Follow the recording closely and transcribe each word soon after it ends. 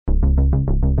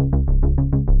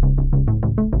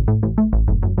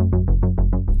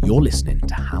You're listening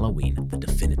to Halloween, the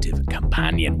Definitive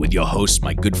Companion, with your hosts,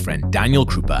 my good friend Daniel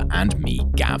Krupa and me,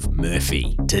 Gav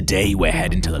Murphy. Today, we're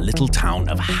heading to the little town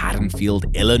of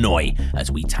Haddonfield, Illinois, as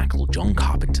we tackle John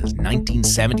Carpenter's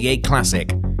 1978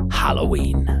 classic,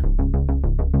 Halloween.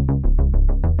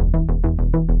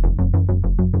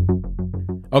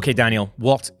 Okay, Daniel,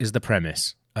 what is the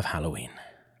premise of Halloween?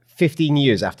 15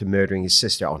 years after murdering his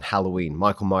sister on Halloween,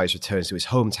 Michael Myers returns to his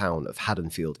hometown of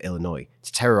Haddonfield, Illinois,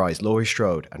 to terrorize Laurie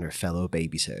Strode and her fellow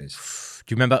babysitters.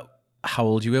 Do you remember how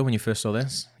old you were when you first saw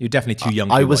this? You're definitely too young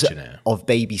to be watching it. I was of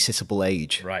babysittable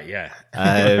age. Right, yeah.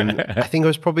 I think I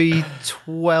was probably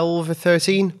 12 or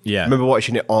 13. Yeah. I remember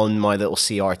watching it on my little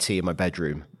CRT in my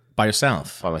bedroom. By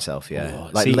yourself? By myself, yeah. Oh,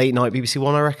 like see, late night BBC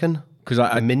One, I reckon. Because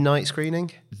I midnight screening?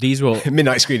 These were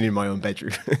midnight screening in my own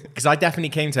bedroom. Because I definitely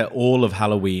came to all of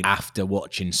Halloween after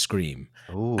watching Scream.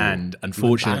 Ooh, and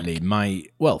unfortunately,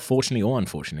 fortunately or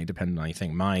unfortunately, depending on how you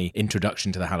think, my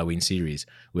introduction to the Halloween series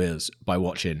was by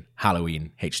watching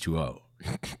Halloween H2O.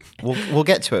 We'll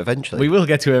get to it eventually. We will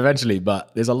get to it eventually,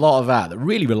 but there's a lot of that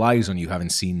really relies on you having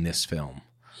seen this film.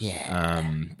 Yeah.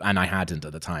 And I hadn't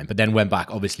at the time, but then went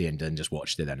back, obviously, and then just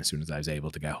watched it then as soon as I was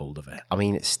able to get hold of it. I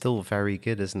mean, it's still very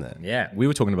good, isn't it? Yeah. We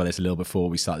were talking about this a little before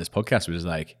we started this podcast. It was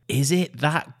like, is it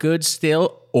that good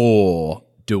still? Or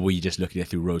do we just look at it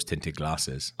through rose-tinted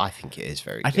glasses? I think it is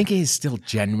very good. I think it is still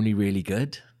genuinely really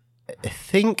good. I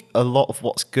think a lot of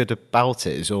what's good about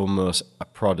it is almost a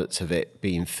product of it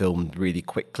being filmed really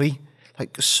quickly.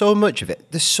 Like, so much of it.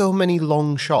 There's so many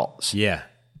long shots. Yeah.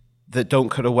 That don't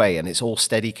cut away, and it's all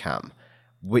steady cam,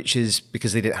 which is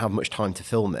because they didn't have much time to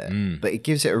film it. But it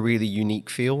gives it a really unique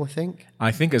feel, I think.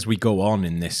 I think as we go on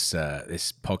in this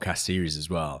this podcast series as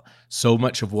well, so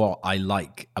much of what I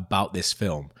like about this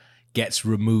film gets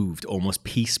removed almost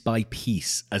piece by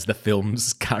piece as the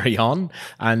films carry on.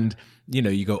 And, you know,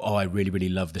 you go, oh, I really, really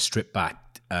love the stripped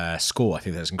back score. I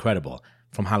think that's incredible.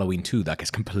 From Halloween 2, that gets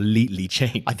completely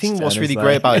changed. I think what's really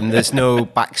great about him, there's no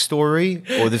backstory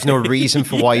or there's no reason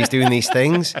for why he's doing these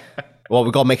things. Well,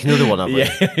 we've got to make another one of it.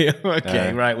 Yeah,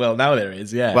 okay, right. Well, now there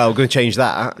is, yeah. Well, we're going to change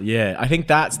that. Yeah, I think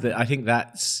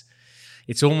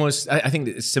it's almost, I think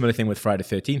it's a similar thing with Friday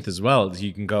the 13th as well.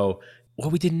 You can go,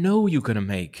 well, we didn't know you were going to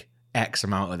make X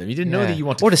amount of them. You didn't know that you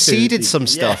wanted. Or seeded some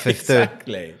stuff.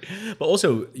 Exactly. But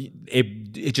also,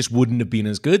 it just wouldn't have been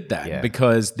as good then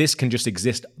because this can just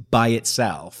exist by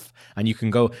itself, and you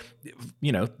can go,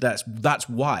 you know, that's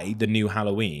why the new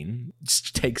Halloween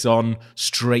takes on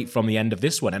straight from the end of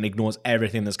this one and ignores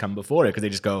everything that's come before it because they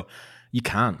just go, you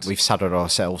can't. We've saddled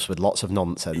ourselves with lots of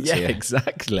nonsense. Yeah, here.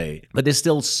 Exactly. But there's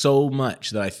still so much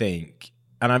that I think,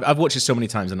 and I've watched it so many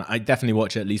times, and I definitely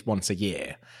watch it at least once a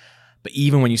year. But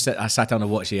even when I sat down to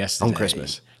watch it yesterday. On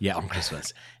Christmas. Yeah, on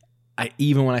Christmas.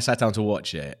 Even when I sat down to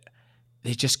watch it,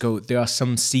 there are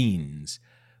some scenes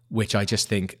which I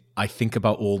think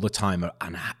about all the time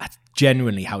and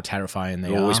genuinely how terrifying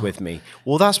they are. Always with me.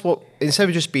 Well, that's what, instead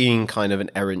of just being kind of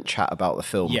an errant chat about the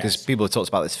film, because people have talked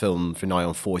about this film for nigh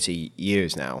on 40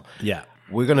 years now. Yeah.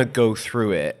 We're going to go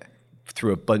through it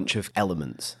through a bunch of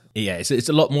elements. Yeah, it's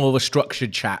a lot more of a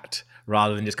structured chat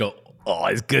rather than just go, oh,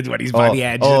 it's good when he's by the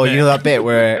edge. Oh, you know that bit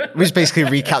where we just basically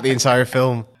recap the entire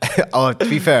film. Oh, to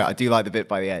be fair, I do like the bit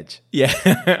by the edge. Yeah.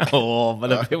 But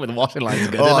the bit with the washing line's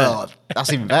good, isn't it?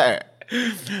 That's even better.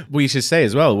 We should say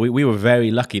as well, we were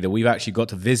very lucky that we've actually got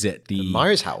to visit the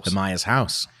Myers house. The Myers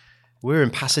house. We were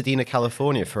in Pasadena,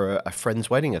 California for a friend's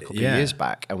wedding a couple of years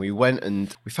back, and we went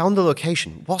and we found the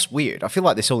location. What's weird, I feel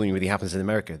like this only really happens in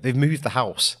America. They've moved the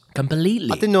house. Completely.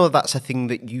 I didn't know that's a thing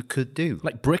that you could do.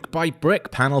 Like brick by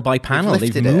brick, panel by panel,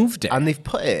 they've moved it. And they've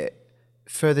put it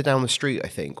further down the street, I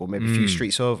think, or maybe a few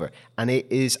streets over. And it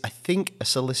is, I think, a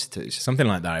solicitor's. Something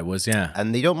like that it was, yeah.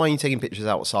 And they don't mind you taking pictures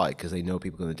outside because they know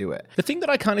people are going to do it. The thing that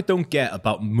I kind of don't get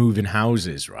about moving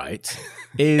houses, right,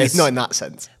 is... It's not in that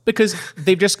sense. Because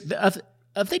they've just...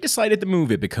 Have they decided to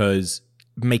move it because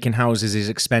making houses is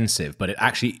expensive, but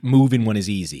actually moving one is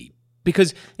easy?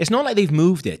 Because it's not like they've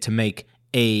moved it to make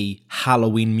a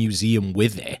Halloween museum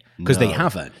with it, because they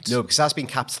haven't. No, because that's been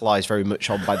capitalized very much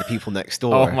on by the people next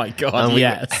door. Oh my God,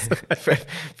 yes.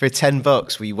 For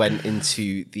 $10, we went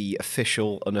into the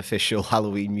official, unofficial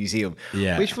Halloween museum,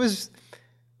 which was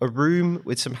a room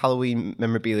with some Halloween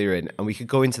memorabilia in, and we could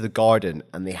go into the garden,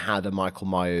 and they had a Michael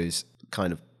Myers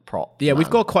kind of prop. Yeah, we've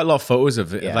got quite a lot of photos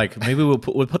of it. Yeah. Like maybe we'll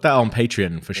put that on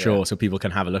Patreon for sure, so people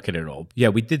can have a look at it all. Yeah,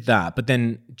 we did that. But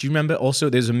then, do you remember also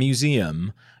there's a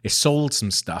museum? It sold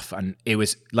some stuff, and it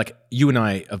was like, you and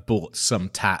I have bought some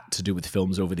tat to do with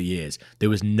films over the years. There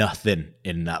was nothing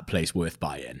in that place worth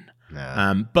buying.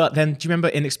 But then, do you remember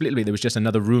inexplicably there was just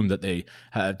another room that they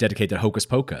dedicated to Hocus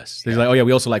Pocus? They're like, oh yeah,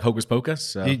 we also like Hocus Pocus.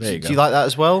 So do you like that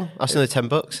as well? That's another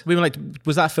 $10. We were like,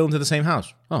 was that filmed in the same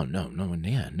house? Oh no,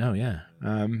 yeah.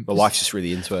 My wife's just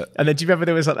really into it. And then do you remember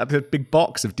there was like a big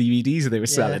box of DVDs that they were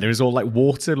selling? There was all like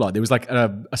water, like there was like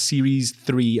a series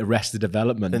 3 Arrested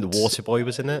Development. And the Water Boy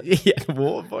was in it. Yeah, the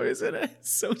Water Boy was in it.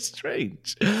 It's so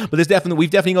strange. But we've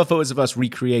definitely got photos of us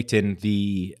recreating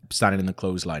the standing in the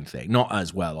clothesline thing. Not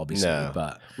as well, obviously,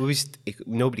 but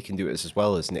nobody can do it as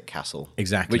well as Nick Castle.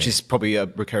 Exactly. Which is probably a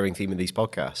recurring theme of these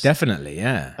podcasts. Definitely,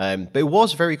 yeah. But it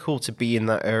was very cool to be in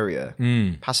that area.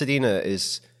 Pasadena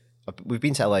is... We've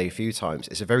been to LA a few times.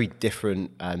 It's a very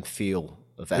different feel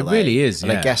of LA. It really is,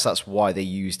 and I guess that's why they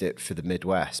used it for the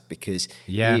Midwest, because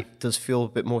it does feel a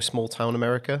bit more small town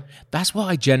America. That's what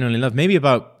I genuinely love.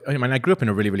 I grew up in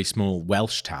a really, really small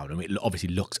Welsh town, and it obviously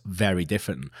looks very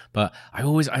different. But I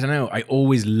always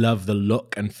love the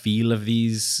look and feel of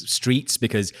these streets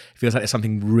because it feels like there's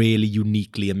something really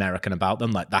uniquely American about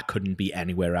them. Like that couldn't be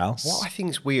anywhere else. What I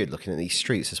think is weird looking at these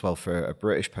streets as well for a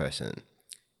British person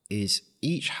is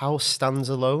each house stands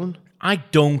alone. I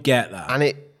don't get that.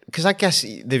 And because I guess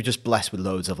they're just blessed with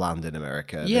loads of land in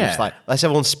America. Yeah. They're just like, let's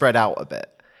everyone spread out a bit.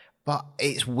 But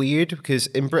it's weird because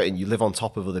in Britain, you live on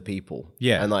top of other people.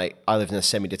 Yeah. And like, I lived in a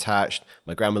semi-detached.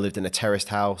 My grandma lived in a terraced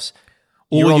house.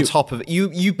 You're on top of it.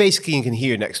 You basically can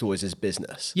hear next door is his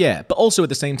business. Yeah, but also at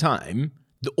the same time,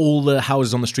 all the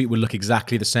houses on the street would look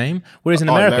exactly the same. Whereas in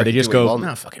America they just go,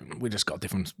 no, fuck it, we got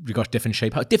different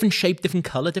shape, different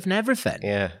color, different everything.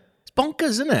 Yeah. It's bonkers,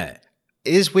 isn't it?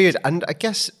 It is weird. And I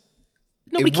guess...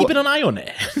 Nobody keeping an eye on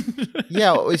it.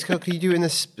 Yeah, can you do it in the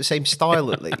same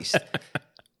style at least?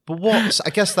 But I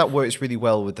guess that works really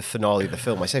well with the finale of the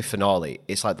film. I say finale,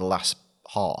 it's like the last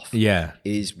half. Yeah.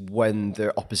 Is when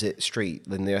they're opposite street,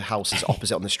 then their house is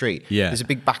opposite on the street. Yeah. There's a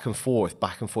big back and forth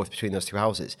between those two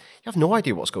houses. You have no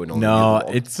idea what's going on. No,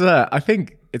 it's I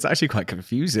think it's actually quite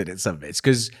confusing in some bits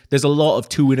because there's a lot of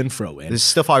to in and fro in. There's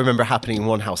stuff I remember happening in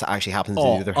one house that actually happens in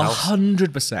the other house.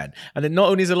 100%. And then not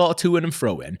only is a lot of to in and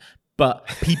fro in, but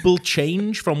people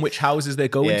change from which houses they're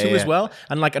going to as well.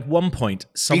 And like at one point,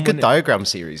 someone... Be a good diagram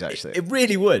series, actually. It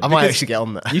really would. I might actually get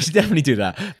on that. You should definitely do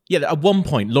that. Yeah, at one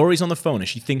point, Laurie's on the phone and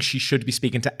she thinks she should be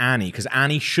speaking to Annie because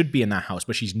Annie should be in that house,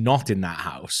 but she's not in that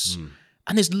house.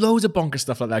 And there's loads of bonkers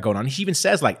stuff like that going on. She even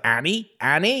says like, Annie?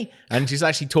 And she's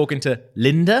actually talking to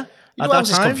Linda. You know what else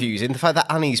is confusing? The fact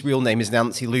that Annie's real name is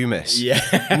Nancy Loomis. Yeah.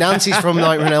 Nancy's from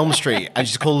Nightmare on Elm Street and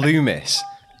she's called Loomis.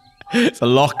 It's a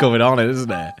lot going on, isn't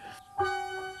there?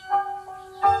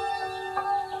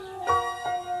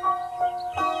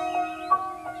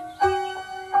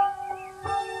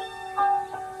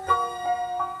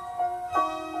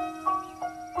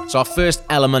 So our first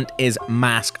element is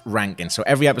mask ranking. So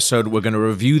every episode, we're going to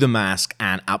review the mask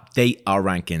and update our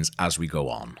rankings as we go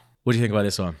on. What do you think about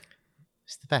this one?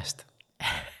 It's the best.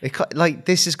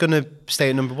 This is going to stay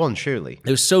at number 1, surely.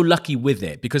 They were so lucky with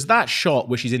it because that shot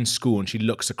where she's in school and she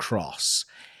looks across,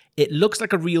 it looks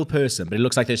like a real person, but it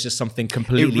looks like there's just something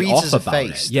completely off about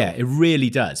it. Yeah, it really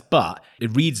does. But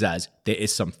it reads as there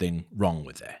is something wrong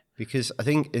with it. Because I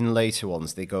think in later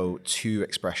ones, they go too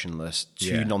expressionless,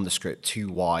 too nondescript, too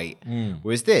white.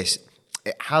 Whereas this,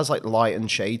 it has like light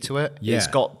and shade to it. Yeah. It's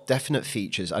got definite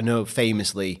features. I know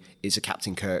famously it's a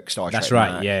Captain Kirk Star Trek. That's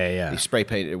right, yeah. They spray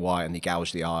painted it white and they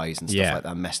gouged the eyes and stuff like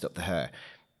that and messed up the hair.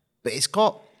 But it's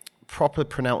got proper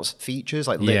pronounced features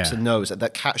like lips and nose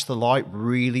that catch the light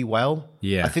really well.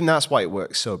 Yeah. I think that's why it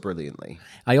works so brilliantly.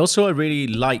 I really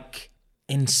like...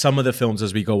 in some of the films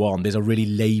as we go on, there's a really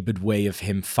labored way of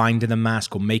him finding the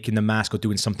mask or making the mask or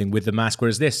doing something with the mask.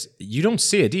 Whereas this, you don't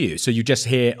see it, do you? So you just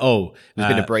hear, there's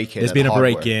been a break-in. There's been a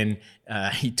break-in.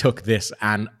 He took this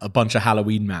and a bunch of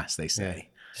Halloween masks, they say.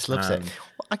 Yeah. Just loves it.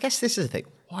 Well, I guess this is the thing.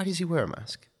 Why does he wear a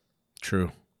mask?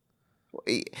 True.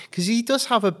 Because he does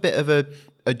have a bit of a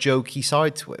jokey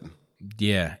side to him.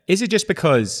 Yeah. Is it just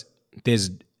because it's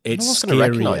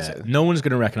scary? No one's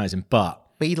going to recognize him, but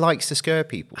he likes to scare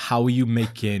people. How are you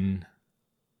making...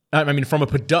 I mean, from a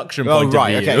production point of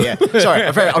view... Okay, yeah. Sorry,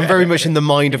 I'm very much in the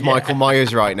mind of Michael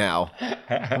Myers right now.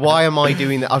 Why am I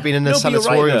doing that? I've been in a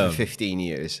sanatorium for 15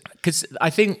 years. Because I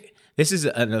think this is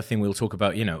another thing we'll talk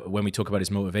about, when we talk about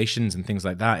his motivations and things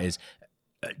like that, is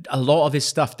a lot of his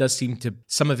stuff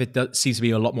some of it seems to be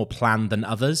a lot more planned than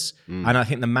others. And I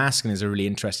think the masking is a really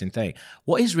interesting thing.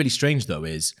 What is really strange, though,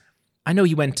 is... I know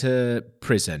he went to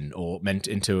prison or went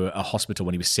into a hospital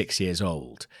when he was 6 years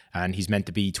old, and he's meant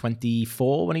to be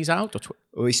 24 when he's out?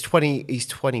 Well, he's 20. He's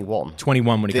 21.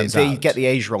 21 when he comes out. They get the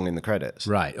age wrong in the credits.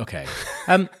 Right, okay.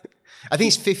 I think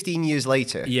it's 15 years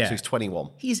later. Yeah. So he's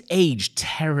 21. He's aged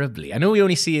terribly. I know we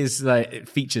only see his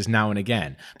features now and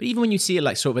again, but even when you see it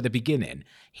like sort of at the beginning,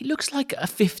 he looks like a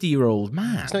 50-year-old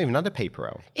man. He's not even had a paper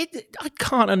out. I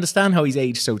can't understand how he's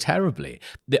aged so terribly.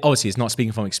 Obviously, it's not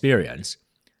speaking from experience.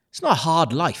 It's not a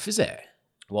hard life, is it?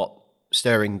 What?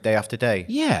 Staring day after day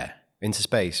Yeah. into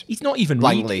space. He's not even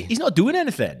blankly. He's not doing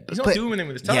anything. He's not doing anything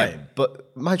with his time. Yeah,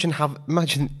 but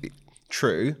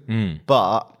true,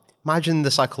 but imagine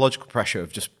the psychological pressure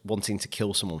of just wanting to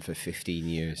kill someone for 15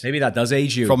 years. Maybe that does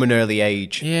age you. From an early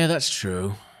age. Yeah, that's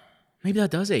true. Maybe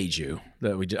that does age you.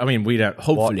 We don't.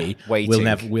 Hopefully,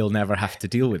 we'll never have to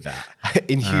deal with that.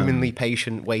 Inhumanly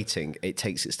patient waiting. It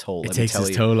takes its toll. It takes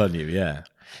its toll on you. Yeah,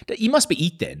 he must be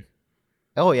eating.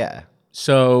 Oh yeah.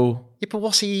 So yeah, but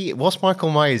what's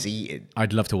Michael Myers eating?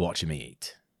 I'd love to watch him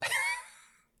eat,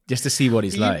 just to see what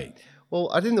he's like. Well,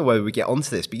 I didn't know whether we get onto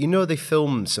this, but they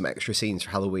filmed some extra scenes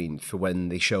for Halloween for when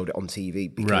they showed it on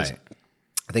TV because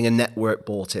I think a network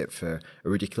bought it for a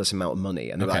ridiculous amount of money,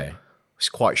 and they're like, it's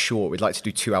quite short. We'd like to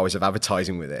do 2 hours of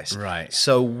advertising with this. Right.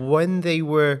 So when they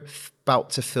were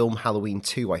about to film Halloween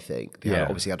 2, I think, they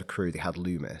obviously had a crew. They had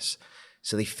Loomis.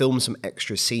 So they filmed some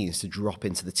extra scenes to drop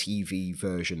into the TV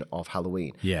version of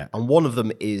Halloween. Yeah. And one of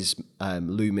them is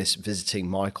Loomis visiting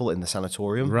Michael in the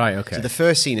sanatorium. Right, okay. So the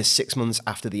first scene is 6 months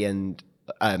after the end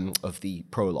of the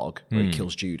prologue where he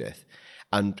kills Judith.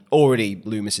 And already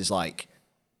Loomis is like,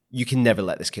 you can never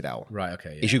let this kid out. Right,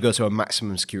 okay. He should go to a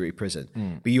maximum security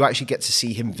prison. But you actually get to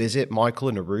see him visit Michael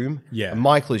in a room. Yeah. And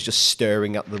Michael is just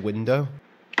staring at the window.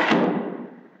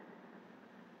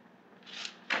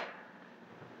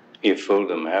 You fooled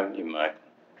them, haven't you, Mike?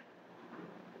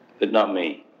 But not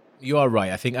me. You are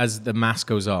right. I think as the mask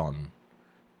goes on,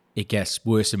 it gets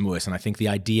worse and worse. And I think the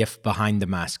idea behind the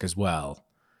mask as well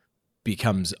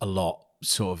becomes a lot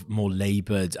sort of more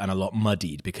labored and a lot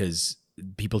muddied because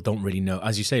people don't really know.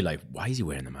 As you say, like, why is he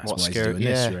wearing the mask? Why is he doing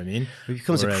this? You know what I mean? It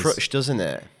becomes a crutch, doesn't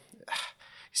it?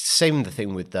 It's the same the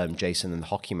thing with Jason and the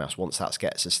hockey mask. Once that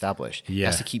gets established, he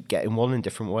has to keep getting one in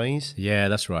different ways. Yeah,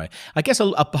 that's right. I guess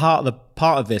a part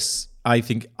of this, I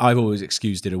think I've always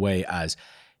excused it away as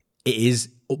it is.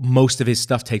 Most of his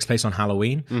stuff takes place on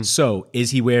Halloween. So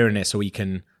is he wearing it so he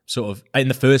can sort of, in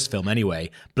the first film anyway,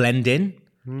 blend in?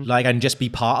 Like, and just be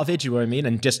part of it, do you know what I mean?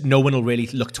 And just no one will really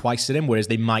look twice at him, whereas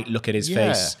they might look at his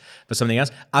face for something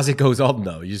else. As it goes on,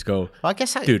 though, you just go,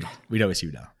 dude, we know it's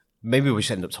you now. Maybe we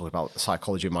should end up talking about the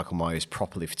psychology of Michael Myers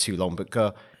properly for too long,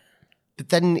 but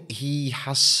then he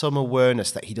has some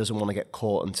awareness that he doesn't want to get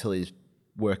caught until his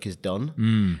work is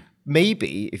done.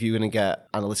 Maybe, if you're going to get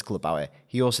analytical about it,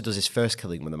 he also does his first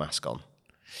killing with a mask on.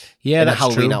 Yeah, that's a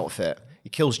Halloween true. outfit. He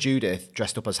kills Judith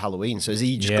dressed up as Halloween. So is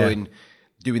he just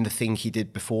doing the thing he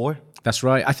did before? That's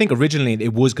right. I think originally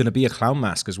it was going to be a clown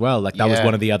mask as well. Like that was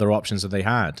one of the other options that they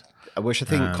had. Which I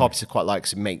think Carpenter quite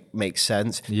likes. It makes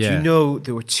sense. Yeah. Do you know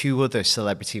there were 2 other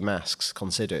celebrity masks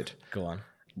considered? Go on.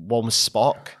 One was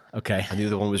Spock. Okay. And the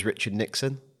other one was Richard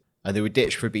Nixon. And they were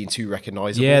ditched for being too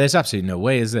recognizable. Yeah, there's absolutely no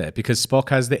way, is there? Because Spock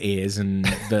has the ears and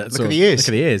the Look at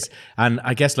the ears. And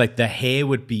I guess like the hair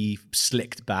would be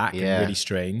slicked back and really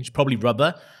strange. Probably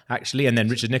rubber, actually. And then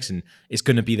Richard Nixon is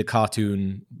going to be the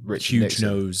cartoon huge Nixon.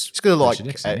 nose. It's going to look Richard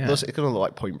like Nixon, it's going to look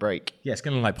like Point Break. Yeah, it's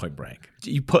going to look like Point Break.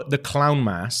 You put the clown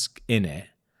mask in it,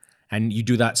 and you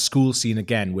do that school scene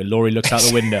again where Laurie looks out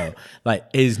the window, like,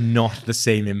 is not the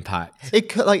same impact.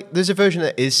 There's a version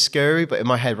that is scary, but in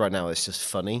my head right now, it's just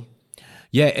funny.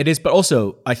 Yeah, it is. But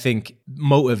also, I think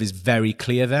motive is very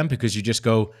clear then because you just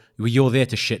go, well, you're there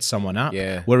to shit someone up.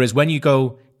 Yeah. Whereas when you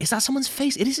go, is that someone's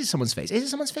face? It is someone's face. Is it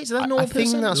someone's face? Is that a normal person?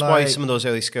 I think that's why some of those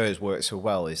early scares work so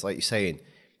well. Is like you're saying,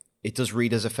 it does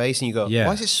read as a face, and you go,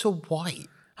 why is it so white?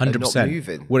 100%. Not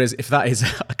moving. Whereas if that is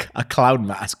a clown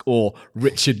mask or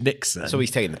Richard Nixon, so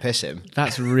he's taking the piss him.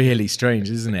 That's really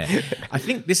strange, isn't it? I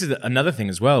think this is another thing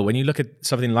as well. When you look at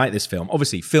something like this film,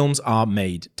 obviously films are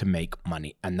made to make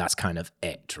money, and that's kind of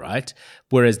it, right?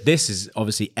 Whereas this is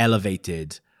obviously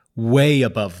elevated way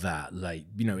above that. Like,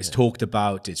 you know, it's talked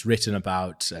about, it's written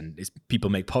about, and people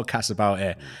make podcasts about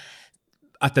it.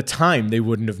 At the time, they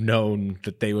wouldn't have known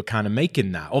that they were kind of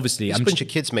making that. Obviously, it's a bunch of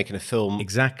kids making a film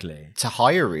to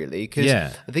hire, really. Because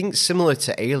I think similar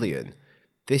to Alien,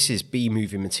 this is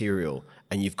B-movie material,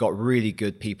 and you've got really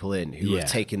good people in who have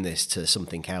taken this to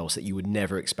something else that you would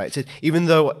never expect it. Even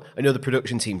though I know the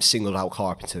production team singled out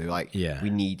Carpenter, like, we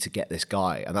need to get this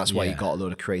guy, and that's why you got a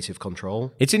lot of creative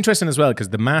control. It's interesting as well, because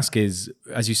the mask is,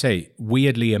 as you say,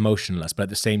 weirdly emotionless, but at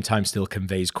the same time still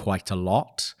conveys quite a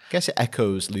lot. I guess it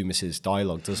echoes Loomis's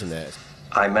dialogue, doesn't it?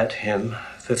 I met him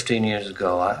 15 years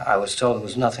ago. I was told there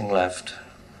was nothing left.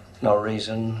 No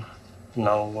reason,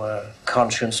 no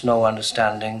conscience, no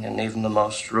understanding, and even the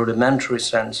most rudimentary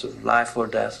sense of life or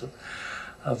death,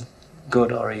 of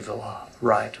good or evil,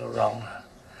 right or wrong.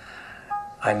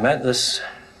 I met this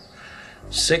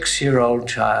 6-year-old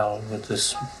child with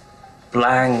this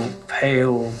blank,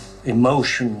 pale,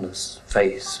 emotionless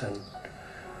face and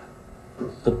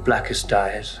the blackest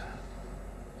eyes,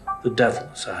 the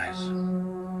devil's eyes.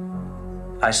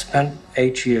 I spent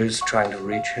 8 years trying to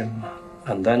reach him,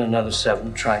 and then another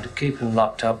 7 trying to keep him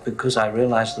locked up, because I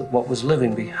realized that what was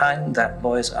living behind that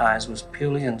boy's eyes was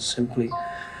purely and simply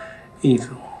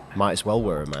evil. Might as well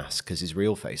wear a mask because his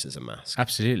real face is a mask.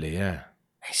 Absolutely, yeah.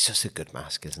 It's just a good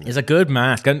mask, isn't it? It's a good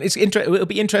mask. And it'll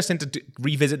be interesting to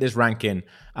revisit this ranking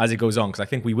as it goes on, because I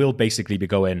think we will basically be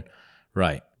going,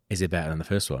 right, is it better than the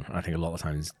first one? I think a lot of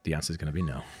times the answer is going to be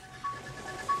no.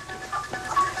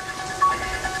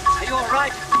 Are you all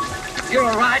right? You're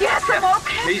all right? Yes, I'm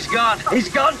okay. He's gone. He's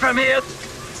gone from here.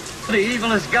 The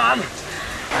evil is gone.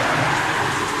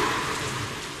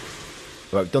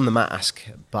 Well, we've done the mask,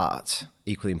 but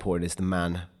equally important is the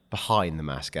man behind the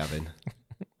mask, Gavin.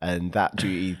 And that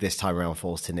duty this time around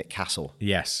falls to Nick Castle.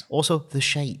 Yes. Also, The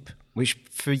Shape, which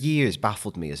for years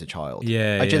baffled me as a child.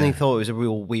 Yeah, I genuinely thought it was a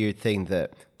real weird thing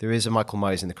that there is a Michael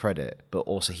Myers in the credit, but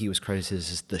also he was credited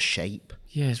as The Shape.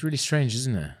 Yeah, it's really strange,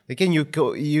 isn't it? Again, you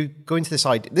go into this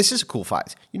idea. This is a cool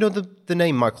fact. You know, the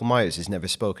name Michael Myers is never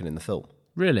spoken in the film.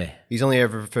 Really? He's only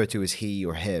ever referred to as he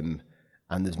or him,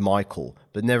 and there's Michael,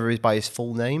 but never by his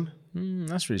full name.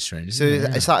 That's really strange. So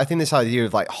it's like, I think this idea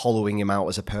of like hollowing him out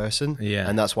as a person, yeah,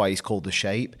 and that's why he's called The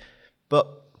Shape. But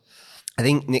I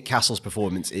think Nick Castle's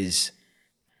performance is,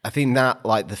 I think that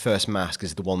like the first mask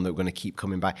is the one that we're going to keep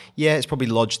coming back. Yeah, it's probably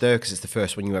lodged there because it's the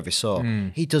first one you ever saw.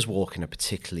 He does walk in a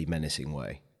particularly menacing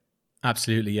way.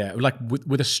 Absolutely, yeah. Like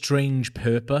with a strange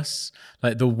purpose.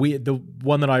 Like the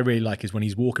one that I really like is when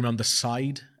he's walking around the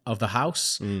side of the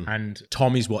house and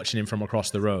Tommy's watching him from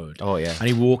across the road. Oh yeah. And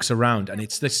he walks around and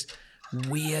it's this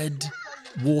weird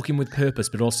walking with purpose,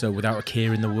 but also without a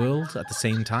care in the world at the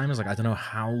same time. I was like, I don't know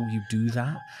how you do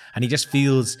that. And he just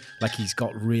feels like he's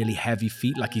got really heavy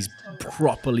feet, like he's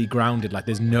properly grounded, like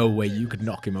there's no way you could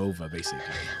knock him over, basically.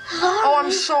 Oh,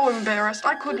 I'm so embarrassed.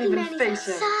 I couldn't even face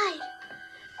him.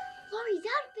 Laurie's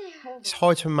out there. It's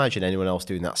hard to imagine anyone else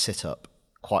doing that sit-up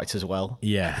quite as well.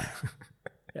 Yeah.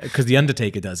 Because The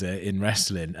Undertaker does it in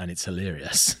wrestling and it's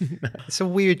hilarious. It's a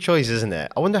weird choice, isn't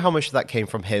it? I wonder how much of that came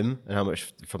from him and how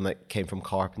much from that came from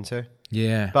Carpenter.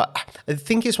 Yeah. But I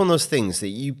think it's one of those things that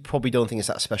you probably don't think is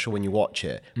that special when you watch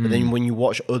it. But then when you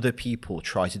watch other people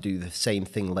try to do the same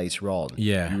thing later on,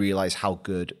 you realize how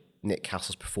good Nick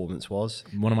Castle's performance was.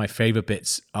 One of my favorite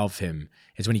bits of him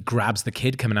is when he grabs the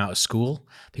kid coming out of school,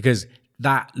 because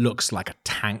that looks like a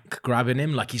tank grabbing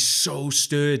him. Like he's so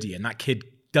sturdy and that kid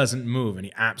doesn't move and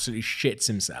he absolutely shits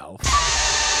himself.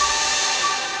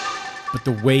 But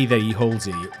the way that he holds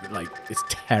it, like, it's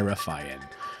terrifying.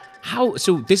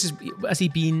 Has he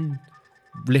been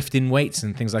lifting weights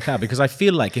and things like that? Because I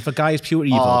feel like if a guy is pure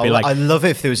evil, it'd be like, I love it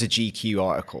if there was a GQ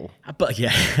article. But yeah,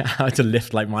 how to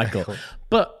lift like Michael.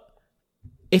 But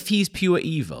if he's pure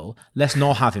evil, let's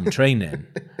not have him training.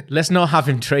 Let's not have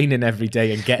him training every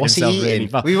day and get himself really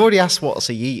buff. We've already asked what's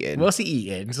he eating. What's he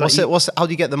eating? How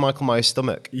do you get the Michael Myers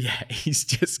stomach? Yeah, he's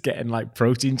just getting like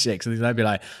protein shakes, and I'd be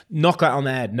like, knock that on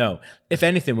the head. No. If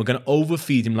anything, we're going to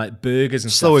overfeed him like burgers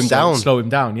and slow stuff. Slow him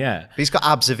down, yeah. He's got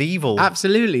abs of evil.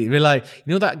 Absolutely. We're like,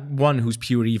 you know that one who's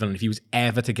pure evil, and if he was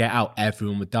ever to get out,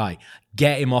 everyone would die.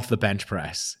 Get him off the bench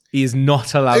press. He is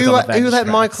not allowed on the bench press. Who let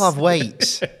Michael have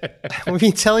weights? We've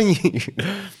been telling you.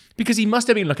 Because he must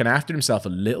have been looking after himself a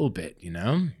little bit, you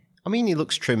know? I mean, he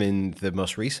looks trim in the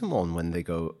most recent one when they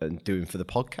go and do him for the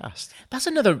podcast. That's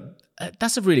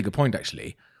a really good point,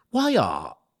 actually. Why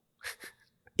are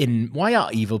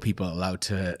evil people allowed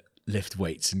to lift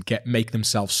weights and make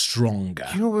themselves stronger?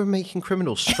 You know, we're making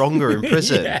criminals stronger in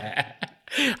prison. Yeah.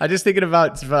 I'm just thinking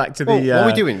about back to what are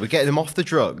we doing? We're getting them off the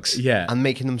drugs, yeah, and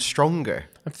making them stronger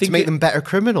to make them better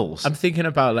criminals. I'm thinking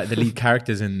about like the lead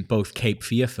characters in both Cape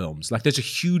Fear films. Like, there's a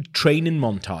huge training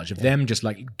montage of them just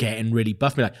like getting really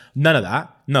buff. Me like, none of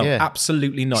that. No,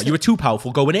 absolutely not. You were too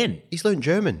powerful going in. He's learned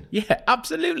German. Yeah,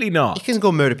 absolutely not. He can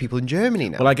go murder people in Germany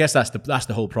now. Well, I guess that's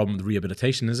the whole problem with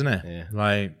rehabilitation, isn't it? Yeah.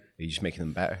 Like, you're just making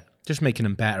them better. Just making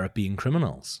them better at being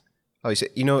criminals. Oh,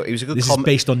 you know, it was a good This is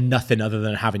based on nothing other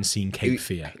than having seen Cape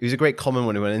Fear. It was a great comment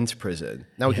when he went into prison.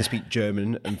 Now we can speak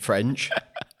German and French.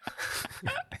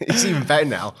 It's even better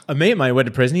now. A mate of mine went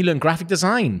to prison. He learned graphic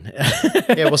design.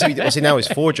 Yeah, what's he now? He's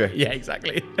forger. Yeah,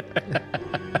 exactly.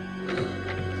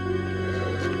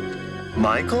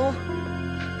 Michael?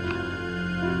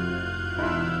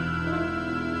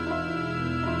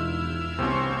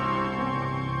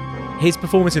 His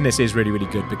performance in this is really, really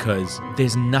good because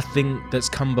there's nothing that's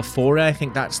come before it. I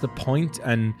think that's the point,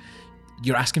 and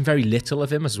you're asking very little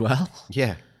of him as well.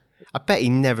 Yeah. I bet he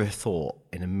never thought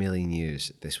in a million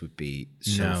years this would be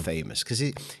so famous, because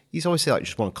he's obviously like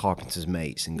just one of Carpenter's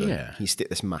mates and going, can you stick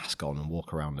this mask on and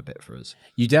walk around a bit for us?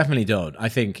 You definitely don't. I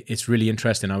think it's really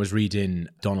interesting. I was reading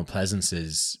Donald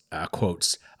Pleasance's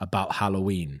quotes about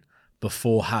Halloween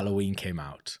before Halloween came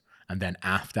out and then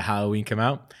after Halloween came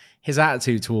out. His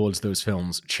attitude towards those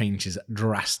films changes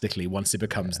drastically once it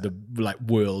becomes the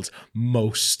world's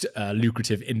most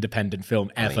lucrative independent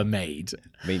film ever made.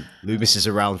 I mean, Loomis is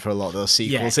around for a lot of those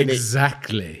sequels. Yeah,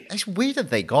 exactly. It's weird that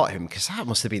they got him, because that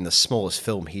must have been the smallest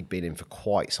film he'd been in for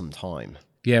quite some time.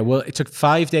 Yeah, well, it took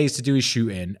 5 days to do his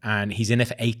shooting, and he's in it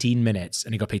for 18 minutes,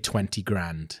 and he got paid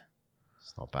 $20,000.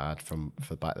 It's not bad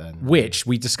for back then. Which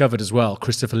we discovered as well,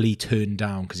 Christopher Lee turned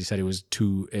down because he said it was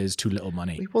too little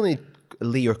money. We wanted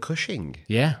Lee or Cushing.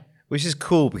 Yeah. Which is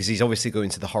cool, because he's obviously going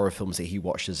to the horror films that he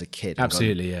watched as a kid.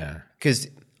 Absolutely, yeah. Because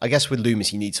I guess with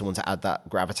Loomis, you need someone to add that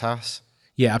gravitas.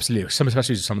 Yeah, absolutely.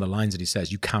 Especially some of the lines that he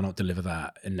says, you cannot deliver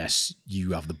that unless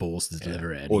you have the balls to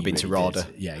deliver it. Or been to RADA.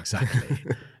 Yeah, exactly.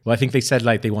 Well, I think they said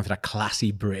they wanted a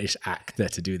classy British actor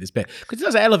to do this bit, because it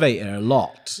does elevate it a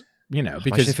lot, because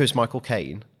imagine if it was Michael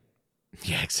Caine.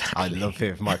 Yeah, exactly. I love it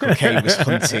if Michael Caine was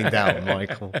hunting down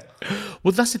Michael.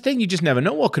 Well, that's the thing. You just never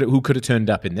know who could have turned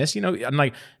up in this,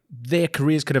 and their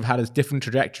careers could have had a different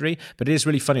trajectory. But it is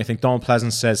really funny. I think Donald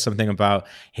Pleasance says something about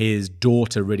his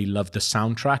daughter really loved the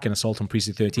soundtrack in Assault on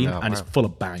Precinct 13, it's full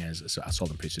of bangers.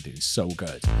 Assault on Precinct 13 is so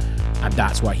good, and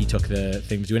that's why he took the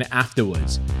thing of doing it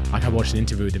afterwards. I watched an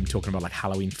interview with him talking about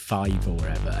Halloween 5 or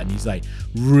whatever, and he's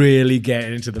really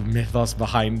getting into the mythos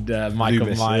behind Michael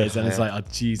Loomis, Myers, and it's oh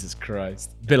Jesus Christ.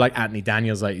 A bit like Anthony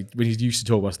Daniels, when he used to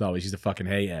talk about Star Wars, he's a fucking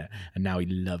hater, and now he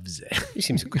loves it. He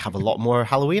seems to have a lot more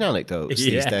Halloween anecdotes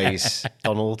these days,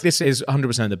 Donald. This is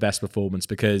 100% the best performance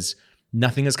because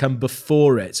nothing has come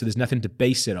before it, so there's nothing to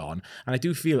base it on. And I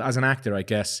do feel, as an actor, I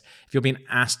guess, if you're being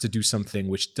asked to do something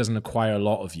which doesn't acquire a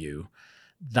lot of you,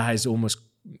 that is almost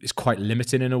is quite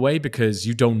limiting in a way, because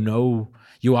you don't know.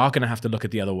 You are going to have to look at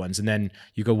the other ones, and then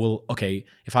you go, well, okay,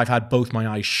 if I've had both my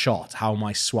eyes shot, how am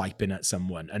I swiping at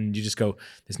someone? And you just go,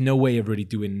 there's no way of really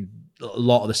doing a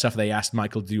lot of the stuff they asked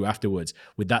Michael to do afterwards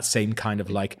with that same kind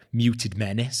of muted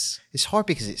menace. It's hard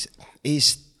because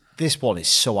this one is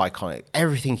so iconic.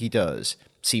 Everything he does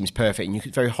seems perfect, and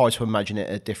it's very hard to imagine it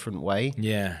a different way.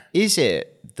 Yeah. Is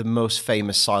it the most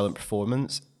famous silent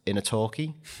performance in a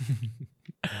talkie?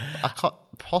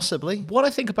 Possibly. What I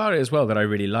think about it as well that I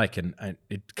really like, and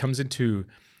it comes into,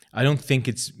 I don't think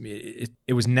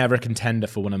it was never a contender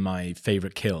for one of my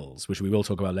favorite kills, which we will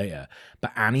talk about later,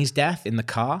 but Annie's death in the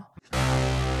car.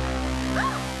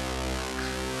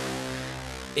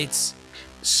 It's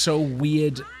so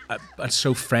weird and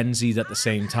so frenzied at the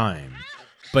same time,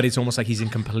 but it's almost like he's in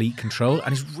complete control,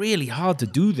 and it's really hard to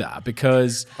do that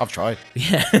because I've tried.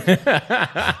 Yeah.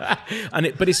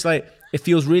 But it's it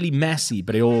feels really messy,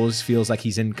 but it always feels like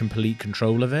he's in complete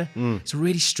control of it. It's a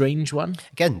really strange one.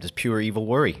 Again, does pure evil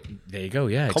worry? There you go.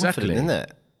 Yeah, Confident, exactly. isn't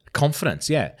it? Confidence,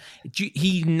 yeah.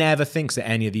 He never thinks that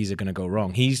any of these are going to go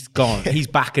wrong. He's gone. He's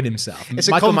backing himself.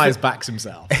 Michael Myers backs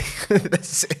himself.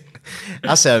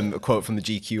 That's a quote from the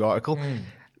GQ article.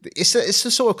 It's the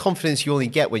sort of confidence you only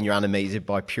get when you're animated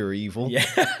by pure evil. Yeah.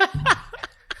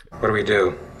 What do we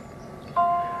do?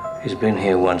 He's been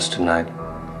here once tonight.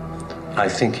 I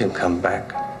think he'll come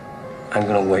back. I'm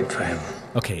going to wait for him.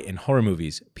 Okay, in horror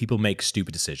movies, people make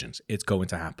stupid decisions. It's going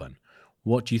to happen.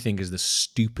 What do you think is the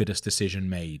stupidest decision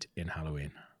made in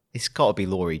Halloween? It's got to be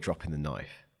Laurie dropping the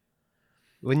knife.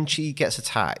 When she gets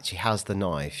attacked, she has the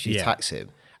knife. She attacks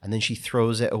him, and then she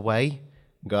throws it away.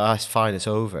 And go, it's fine, it's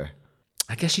over.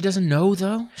 I guess she doesn't know,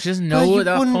 though. She doesn't know at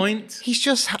that point. He's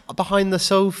just behind the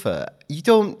sofa.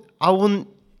 I wouldn't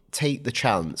take the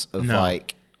chance of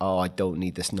I don't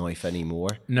need this knife anymore.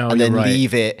 No, and then you're right.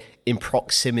 leave it in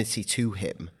proximity to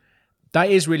him. That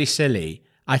is really silly.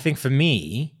 I think for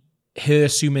me, her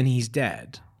assuming he's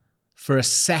dead for a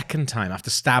second time after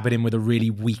stabbing him with a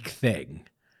really weak thing,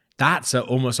 that's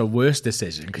almost a worse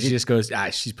decision, because she just goes,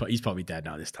 he's probably dead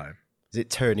now this time. Is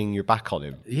it turning your back on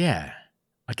him? Yeah.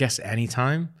 I guess any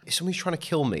time. If somebody's trying to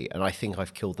kill me and I think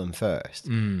I've killed them first,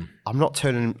 I'm not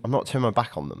turning my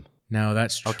back on them. No,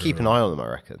 that's true. I'll keep an eye on them, I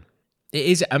reckon. It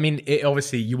is. I mean,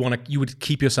 obviously, you would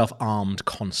keep yourself armed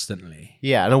constantly.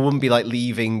 Yeah, and I wouldn't be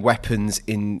leaving weapons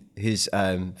in his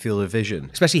field of vision.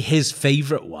 Especially his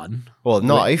favorite one. Well,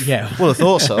 knife. Yeah. Well, I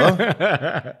thought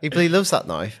so. He really loves that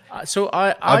knife.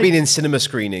 I've been in cinema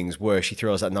screenings where she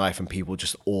throws that knife and people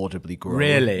just audibly groan.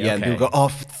 Really? Yeah, okay. and people go,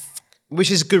 which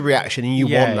is a good reaction, and you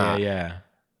want that. Yeah.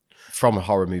 from a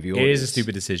horror movie audience. It is a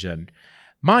stupid decision.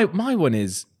 My one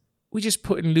is, we just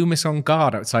putting Loomis on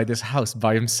guard outside this house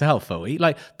by himself, are we?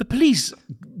 Like, the police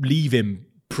leave him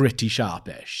pretty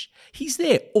sharpish. He's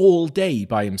there all day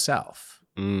by himself.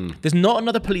 There's not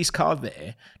another police car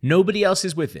there. Nobody else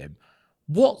is with him.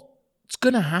 What's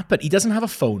going to happen? He doesn't have a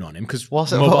phone on him because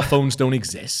mobile phones don't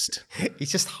exist.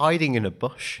 He's just hiding in a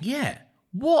bush. Yeah.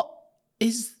 What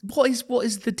is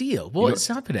the deal? What is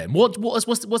happening?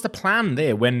 What's the plan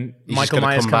there when Michael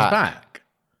Myers comes back?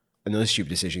 Another stupid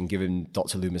decision, giving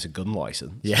Dr. Loomis a gun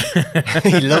license. Yeah.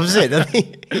 He loves it, doesn't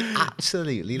he? He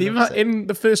absolutely loves it. In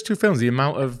the first two films, the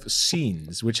amount of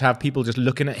scenes which have people just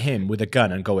looking at him with a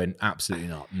gun and going, absolutely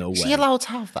not, no way. Is he allowed to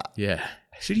have that? Yeah.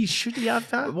 Should he have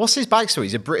that? What's his backstory?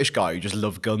 He's a British guy who just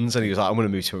loved guns and he was like, I'm going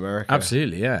to move to America.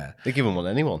 Absolutely, yeah. They give him one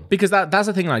anyone. Because that's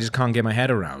the thing that I just can't get my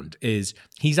head around is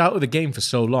he's out of the game for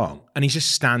so long and he's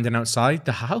just standing outside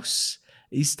the house.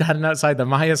 He's standing outside the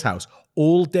Myers house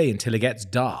all day until it gets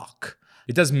dark.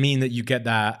 It does mean that you get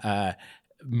that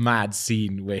mad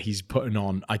scene where he's putting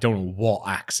on, I don't know what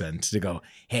accent, to go,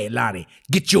 hey, Lonnie,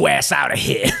 get your ass out of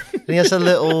here. And he has a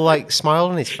little smile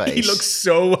on his face. He looks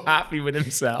so happy with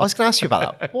himself. I was going to ask you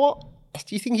about that. What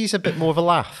do you think he's a bit more of a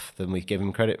laugh than we give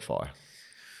him credit for?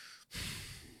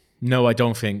 No, I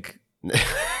don't think.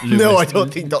 No, I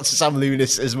don't think Dr. Sam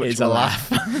Loomis is much of a laugh.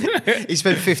 He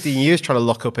spent 15 years trying to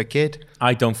lock up a kid.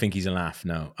 I don't think he's a laugh,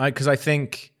 no. Because I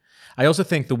also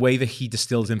think the way that he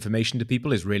distills information to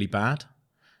people is really bad.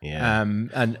 Yeah.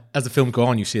 And as the film goes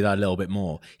on, you see that a little bit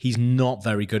more. He's not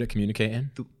very good at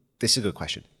communicating. This is a good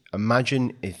question.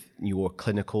 Imagine if your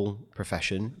clinical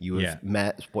profession, you have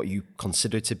met what you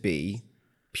consider to be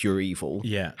pure evil.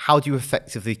 Yeah. How do you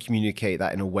effectively communicate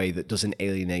that in a way that doesn't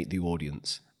alienate the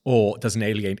audience? Or doesn't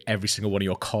alienate every single one of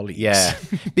your colleagues. Yeah.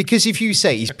 Because if you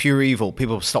say he's pure evil,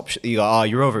 people stop, you go, oh,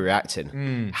 you're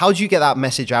overreacting. How do you get that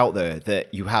message out there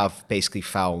that you have basically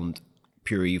found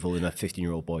pure evil in a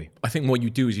 15-year-old boy? I think what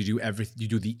you do is you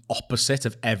do the opposite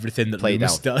of everything that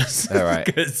Loomis does. All right.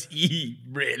 Because he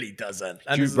really doesn't.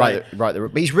 And but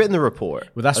he's written the report.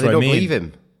 Well, that's what I don't mean. Believe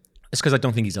him. It's because I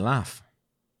don't think he's a laugh.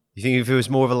 You think if it was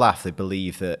more of a laugh, they'd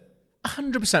believe that?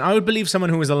 100%. I would believe someone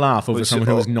who was a laugh over someone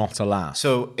who was not a laugh.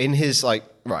 So in his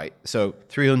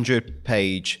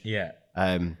 300-page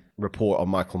report on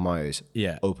Michael Myers,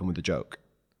 open with a joke.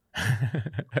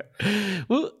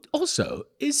 Well, also,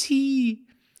 is he...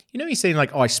 he's saying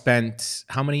I spent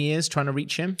how many years trying to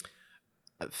reach him?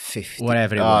 50.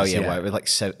 Whatever it was. Oh, yeah. Whatever,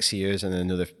 6 years and then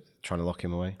another trying to lock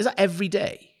him away. Is that every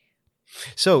day?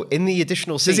 So in the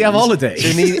additional scenes... Does he have holidays?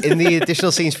 So in the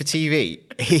additional scenes for TV,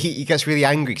 he gets really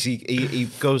angry because he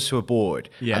goes to a board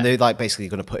and they're basically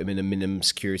going to put him in a minimum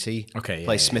security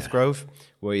place, Smithgrove,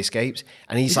 where he escapes.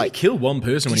 And he's he killed one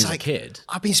person when he was a kid.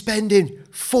 I've been spending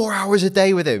 4 hours a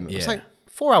day with him. It's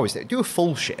 4 hours a day. Do a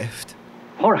full shift.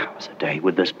 4 hours a day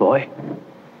with this boy.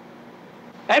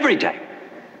 Every day.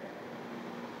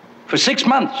 For 6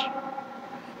 months.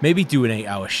 Maybe do an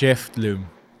 8-hour shift, Loom.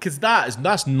 Because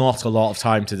that's not a lot of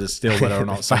time to distill whether or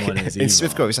not someone is evil. In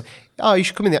Smithgrove, it's you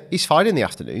should come in he's fine in the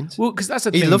afternoons. Well, because that's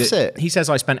the thing. He loves it. He says,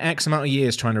 I spent X amount of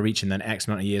years trying to reach him, then X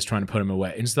amount of years trying to put him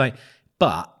away. And it's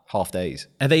but... half days.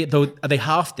 Are they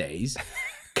half days?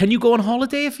 Can you go on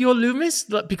holiday if you're Loomis?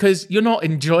 Because you're not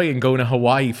enjoying going to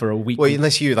Hawaii for a week. Well,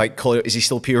 unless you call it, is he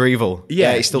still pure evil?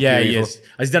 Yeah, he's still pure evil.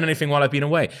 Has he done anything while I've been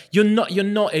away? You're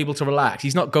not able to relax.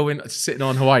 He's not sitting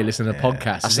on Hawaii listening to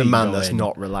podcasts. That's a man that's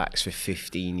not relaxed for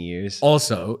 15 years.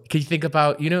 Also, can you think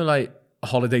about,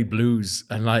 holiday blues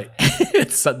and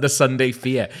the Sunday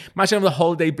fear? Imagine having the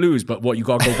holiday blues, but what you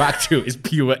got to go back to is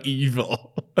pure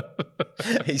evil.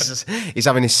 He's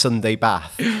having his Sunday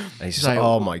bath. And he's just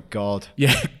oh my God.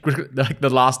 Yeah,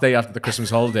 the last day after the Christmas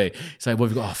holiday. It's well,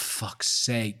 we've got, oh, fuck's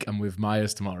sake, I'm with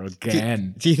Myers tomorrow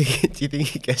again. Do you think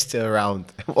he gets to around,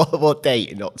 what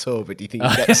date in October do you think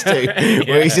he gets to?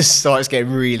 Where he just starts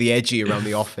getting really edgy around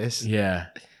the office? Yeah.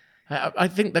 I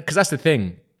think that, because that's the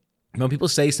thing. When people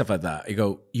say stuff like that, you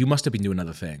go, you must have been doing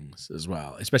other things as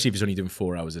well, especially if he's only doing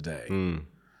 4 hours a day.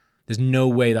 There's no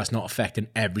way that's not affecting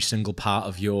every single part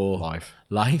of your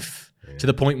life. To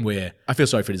the point where I feel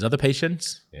sorry for his other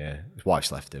patients. Yeah, his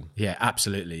wife's left him. Yeah,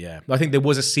 absolutely, yeah. I think there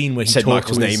was a scene where he said talked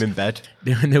Michael's name in bed.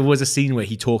 There was a scene where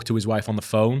he talked to his wife on the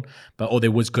phone, or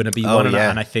there was going to be one,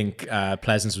 and I think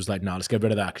Pleasance was like, "No, let's get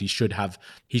rid of that because he should have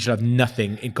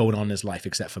nothing going on in his life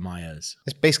except for Myers."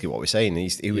 That's basically what we're saying.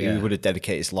 He would have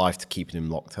dedicated his life to keeping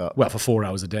him locked up. Well, for 4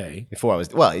 hours a day. 4 hours.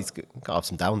 Well, he's got to have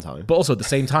some downtime. But also at the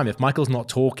same time, if Michael's not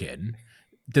talking,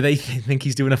 do they think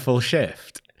he's doing a full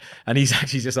shift? and he's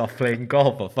actually just off playing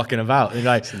golf or fucking about. And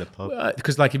like, in the pub.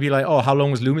 Because like he'd be like, "Oh, how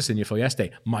long was Loomis in here for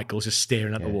yesterday?" Michael's just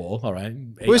staring at the wall. All right,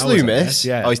 8 Where's hours, I Loomis? guess.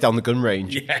 Yeah, Oh, he's down the gun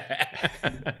range.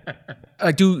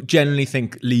 I do generally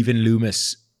think leaving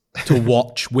Loomis to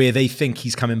watch where they think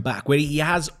he's coming back, where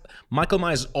Michael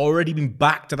Myers has already been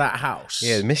back to that house.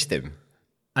 Yeah, missed him.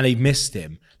 And they missed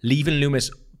him. Leaving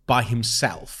Loomis by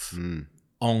himself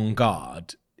on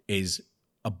guard is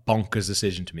a bonkers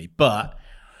decision to me, but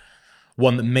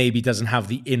one that maybe doesn't have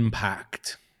the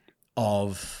impact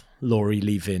of Laurie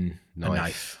leaving a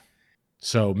knife.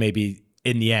 So maybe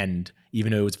in the end,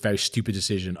 even though it was a very stupid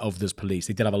decision of those police,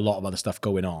 they did have a lot of other stuff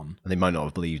going on. And they might not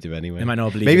have believed him anyway. They might not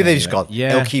have believed Maybe him they just anyway. got,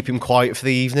 Yeah. they'll keep him quiet for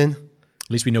the evening. At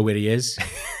least we know where he is.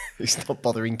 He's not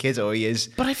bothering kids, or he is.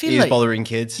 But I feel he like is bothering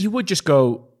kids. You would just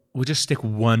go, we'll just stick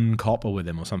one copper with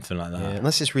him or something like that. Yeah,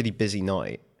 unless it's really busy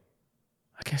night.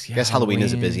 I guess, yeah. I guess Halloween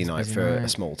is a busy Halloween's night busy for night. a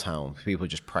small town. People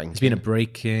just pranking. There's been a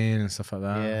break-in and stuff like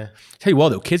that. Yeah. Tell you what,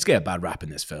 though, kids get a bad rap in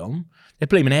this film. They're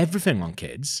blaming everything on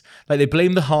kids. Like, they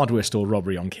blame the hardware store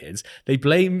robbery on kids. They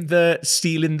blame the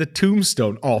stealing the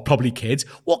tombstone. Oh, probably kids.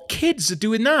 What kids are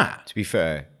doing that? To be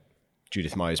fair,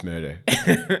 Judith Myers' murder.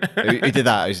 Who did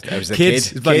that? It was the Kids.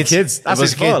 kid. It's bloody kids. That's It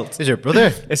was his a kid. fault. It was her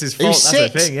brother. It's his He was fault.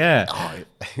 That's the 6. thing, yeah. Oh,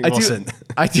 it wasn't.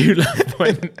 I do love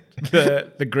when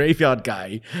the graveyard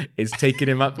guy is taking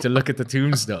him up to look at the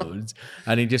tombstones,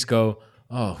 and he just go,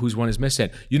 "Oh, whose one is missing?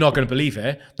 You're not going to believe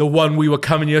it. The one we were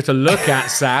coming here to look at,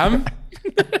 Sam."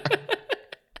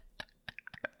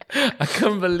 I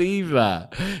couldn't believe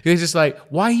that. He was just like,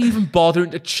 "Why are you even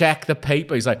bothering to check the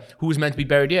paper?" He's like, "Who was meant to be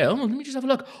buried here? Oh, let me just have a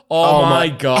look." Oh my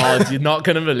God, you're not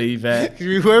going to believe it.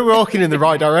 We were walking in the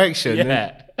right direction.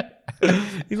 Yeah.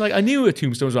 He's like, I knew a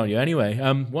tombstone was on you anyway.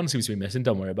 One seems to be missing.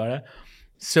 Don't worry about it.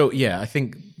 So yeah, I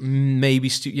think maybe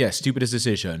stupidest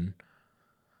decision.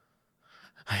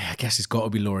 I guess it's got to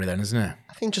be Laurie then, isn't it?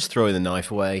 I think just throwing the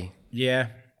knife away Yeah.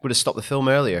 would have stopped the film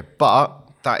earlier.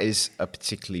 But that is a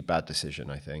particularly bad decision,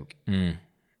 I think.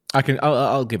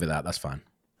 I'll give it that. That's fine.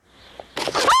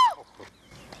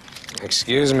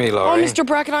 Excuse me, Oh, Laurie. Mr.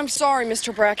 Brackett, I'm sorry,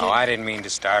 Mr. Brackett. Oh, I didn't mean to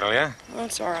startle you.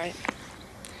 That's all right.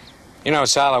 You know,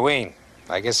 it's Halloween.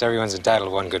 I guess everyone's entitled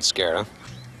to one good scare, huh?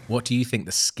 What do you think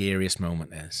the scariest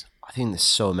moment is? I think there's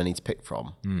so many to pick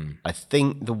from. I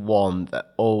think the one that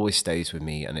always stays with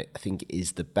me, and I think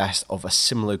is the best of a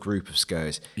similar group of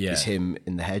scares, is him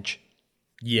in the hedge.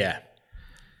 Yeah.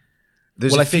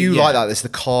 There's Well, a I think, few yeah. like that. There's the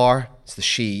car, it's the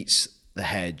sheets, the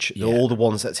hedge. They're all the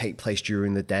ones that take place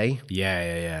during the day.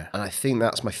 Yeah. And I think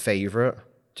that's my favourite.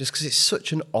 Just because it's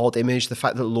such an odd image. The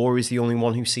fact that Laurie's the only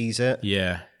one who sees it.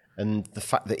 Yeah. And the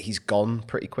fact that he's gone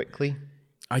pretty quickly.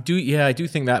 I do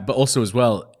think that, but also as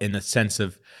well in the sense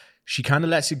of she kind of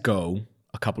lets it go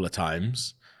a couple of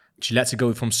times. She lets it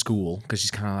go from school because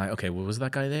she's kind of like, okay, well, was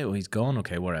that guy there? Well, he's gone.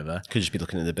 Okay, whatever. Could just be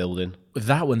looking at the building. With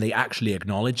that one, they actually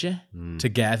acknowledge it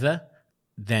together.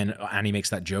 Then Annie makes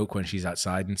that joke when she's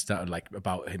outside and stuff, like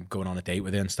about him going on a date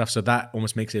with her and stuff. So that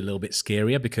almost makes it a little bit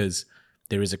scarier because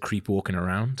there is a creep walking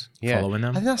around following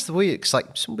them. I think that's the way it's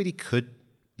like somebody could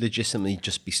legitimately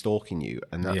just be stalking you,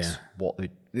 and that's what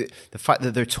the fact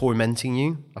that they're tormenting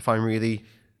you, I find really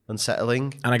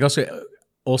unsettling. And I guess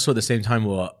also at the same time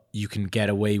what you can get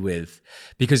away with,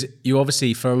 because you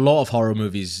obviously, for a lot of horror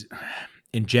movies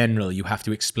in general, you have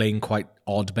to explain quite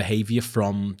odd behavior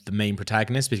from the main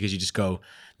protagonist because you just go,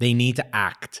 they need to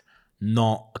act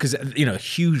not, because you know a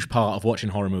huge part of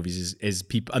watching horror movies is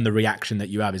people, and the reaction that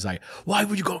you have is like, why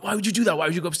would you do that, why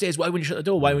would you go upstairs, why wouldn't you shut the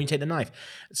door, why wouldn't you take the knife?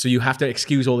 So you have to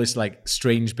excuse all this like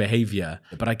strange behavior.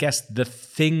 But I guess the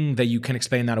thing that you can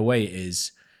explain that away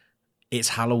is it's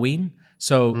Halloween.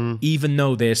 So even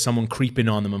though there's someone creeping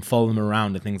on them and following them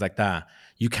around and things like that,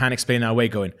 you can explain that away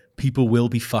going, people will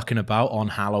be fucking about on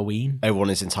Halloween. Everyone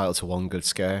is entitled to one good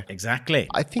scare. Exactly.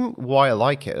 I think why I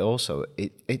like it also,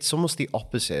 it's almost the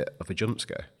opposite of a jump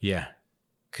scare. Yeah.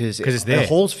 Because it's there. it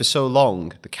holds for so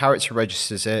long, the character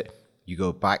registers it, you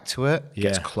go back to it, it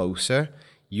gets Yeah. closer,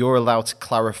 you're allowed to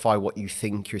clarify what you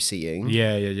think you're seeing.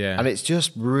 Yeah. And it's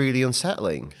just really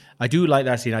unsettling. I do like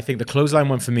that scene. I think the clothesline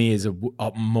one for me is a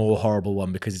more horrible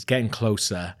one because it's getting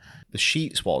closer. The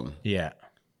sheets one, Yeah.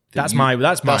 That's my one.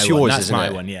 that's That's yours, That's isn't my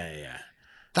it? one. Yeah.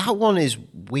 that one is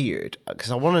weird, because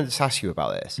I wanted to ask you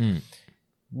about this. Hmm.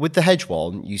 With the hedge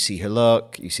one, you see her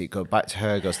look, you see it go back to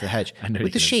her, goes to the hedge. I know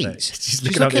With the you're gonna say. sheets, She's she's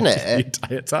looking looking at at it it.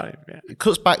 the entire time. Yeah. It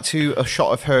cuts back to a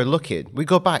shot of her looking. We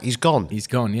go back, he's gone. He's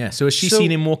gone, yeah. So has she So-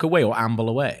 seen him walk away or amble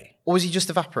away? Or is he just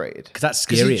evaporated? Because that's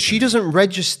scary. She doesn't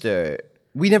register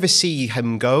we never see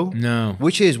him go. No.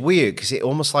 Which is weird because it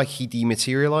almost like he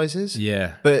dematerializes.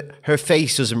 Yeah. But her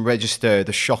face doesn't register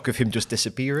the shock of him just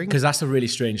disappearing. Because that's a really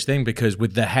strange thing, because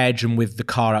with the hedge and with the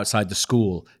car outside the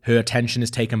school, her attention is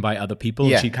taken by other people.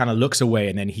 Yeah. She kind of looks away,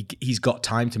 and then he's got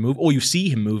time to move. Or you see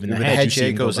him move in the hedge, you see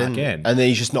him go back in. And then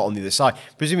he's just not on the other side.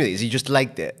 Presumably, is he just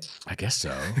legged it? I guess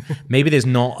so. Maybe there's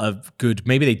not a good...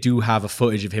 Maybe they do have a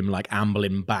footage of him like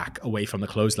ambling back away from the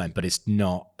clothesline, but it's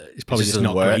not... It's probably just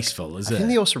not graceful, is it? I think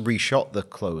they also reshot the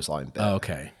clothesline bit. Oh,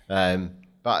 okay.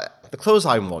 But the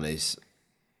clothesline one is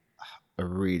a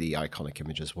really iconic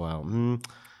image as well.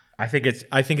 I think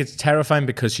it's terrifying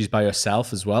because she's by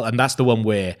herself as well, and that's the one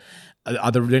where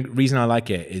the reason I like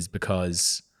it is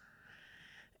because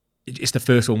it's the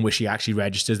first one where she actually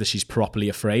registers that she's properly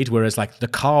afraid. Whereas like the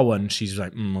car one, she's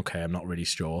like, okay, I'm not really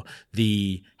sure.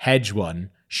 The hedge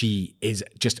one, she is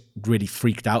just really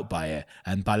freaked out by it,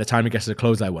 and by the time it gets to the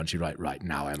clothesline one, she's like, right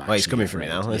now I'm actually he's coming afraid.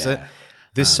 for me now, is it?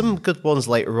 There's some good ones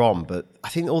later on, but I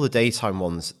think all the daytime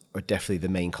ones are definitely the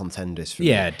main contenders for me.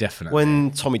 Yeah, definitely.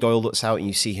 When Tommy Doyle looks out and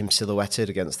you see him silhouetted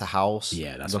against the house,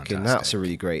 that's looking, fantastic. that's a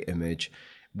really great image.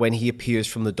 When he appears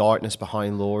from the darkness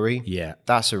behind Laurie,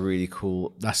 that's a really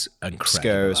cool that's incredible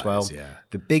scare as well.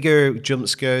 The bigger jump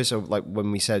scares are like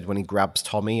when we said when he grabs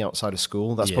Tommy outside of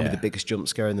school, that's probably the biggest jump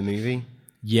scare in the movie.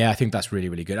 Yeah, I think that's really,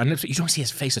 really good. And you don't see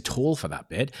his face at all for that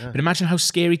bit. Yeah. But imagine how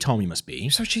scary Tommy must be.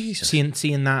 So Jesus.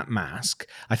 Seeing that mask.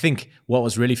 I think what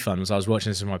was really fun was I was watching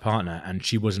this with my partner, and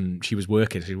she was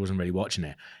working, so she wasn't really watching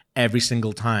it. Every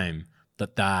single time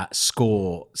that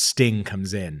score sting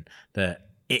comes in, that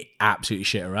it absolutely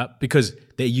shit her up, because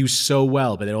they're used so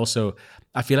well, but they're also,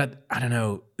 I feel like, I don't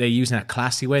know, they're used in a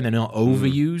classy way and they're not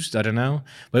overused. I don't know.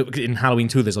 But in Halloween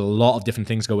 2, there's a lot of different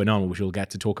things going on, which we'll get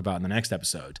to talk about in the next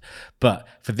episode. But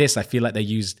for this, I feel like they're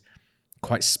used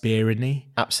quite sparingly.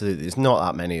 Absolutely. There's not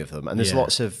that many of them. And there's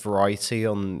lots of variety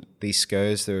on these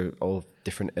scares. They're all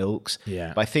different ilks.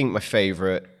 Yeah. But I think my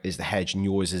favourite is the hedge and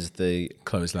yours is the...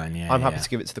 clothesline, yeah. I'm happy to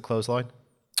give it to the clothesline.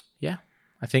 Yeah.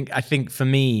 I think for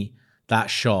me, that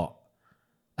shot,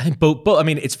 I think both, I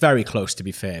mean, it's very close to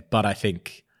be fair, but I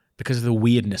think because of the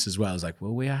weirdness as well, it's like,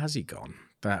 well, where has he gone?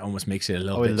 That almost makes it a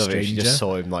little bit stranger. You just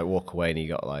saw him like walk away and he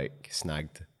got like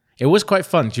snagged. It was quite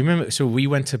fun. Do you remember? So we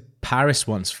went to Paris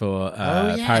once for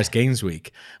Paris Games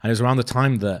Week, and it was around the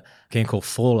time that a game called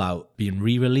Fallout being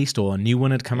re-released or a new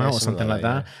one had come out or something like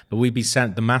that. Yeah. But we'd be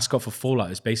sent, the mascot for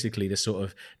Fallout is basically this sort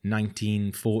of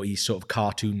 1940s sort of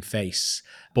cartoon face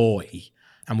boy.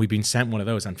 And we've been sent one of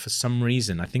those. And for some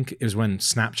reason, I think it was when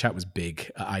Snapchat was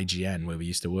big at IGN where we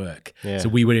used to work. Yeah. So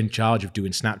we were in charge of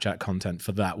doing Snapchat content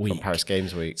for that week. From Paris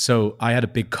Games Week. So I had a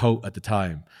big coat at the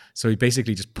time. So he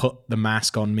basically just put the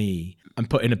mask on me and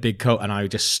put in a big coat, and I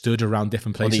just stood around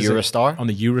different places. On the Eurostar? On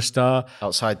the Eurostar.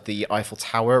 Outside the Eiffel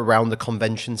Tower, around the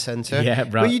convention centre. Yeah,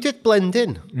 right. Well, you did blend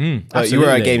in. Absolutely. You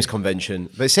were at a games convention.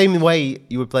 But the same way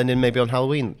you would blend in maybe on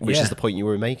Halloween, which is the point you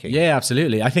were making. Yeah,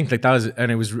 absolutely. I think like that was,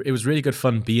 and it was really good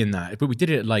fun being that. But we did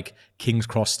it at like King's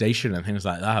Cross Station and things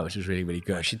like that, which was really, really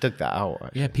good. She dug that out.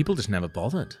 Actually. Yeah, people just never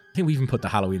bothered. I think we even put the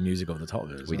Halloween music over the top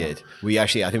of it. We did. We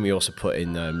actually, I think we also put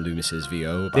in Loomis's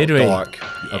VO. About did we? Dark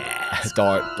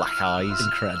black eyes.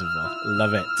 Incredible.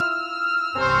 Love it.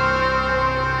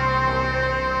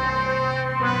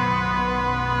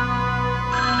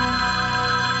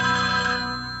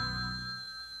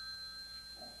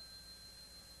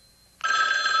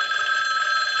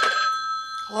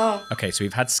 Hello. Okay, so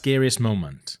we've had scariest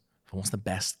moment. But what's the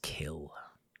best kill?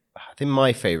 I think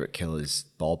my favourite kill is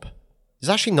Bob. There's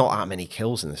actually not that many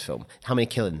kills in this film. How many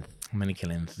killings?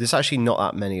 There's actually not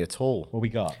that many at all. What we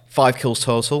got? 5 kills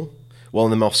total. One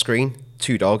of them off screen.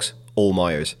 2 dogs. All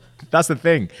Myers. That's the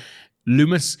thing.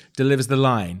 Loomis delivers the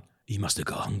line, "He must have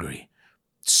got hungry."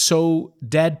 So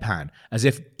deadpan, as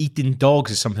if eating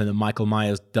dogs is something that Michael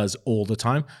Myers does all the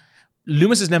time.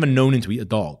 Loomis has never known him to eat a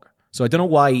dog. So I don't know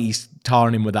why he's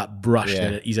tarring him with that brush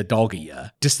that he's a dog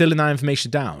eater. Distilling that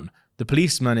information down, the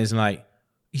policeman is like,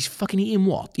 he's fucking eating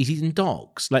what? He's eating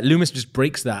dogs. Like, Loomis just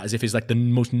breaks that as if it's like the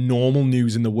most normal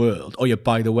news in the world. Oh yeah,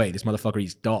 by the way, this motherfucker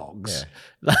eats dogs.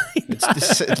 Yeah.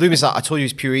 Loomis, I told you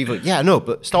he's pure evil. Yeah, no,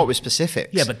 but start with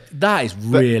specifics. Yeah, but that is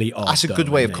really odd. That's a good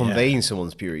way of conveying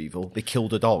someone's pure evil. They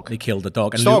killed a dog.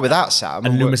 And start with that, Sam.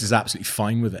 And Loomis is absolutely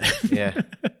fine with it. Yeah.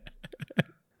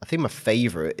 I think my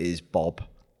favourite is Bob.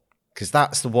 Because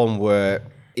that's the one where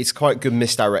it's quite good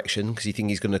misdirection, because you think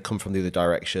he's going to come from the other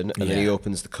direction, and then he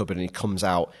opens the cupboard and he comes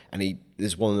out, and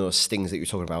there's one of those stings that you're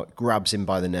talking about, grabs him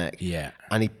by the neck,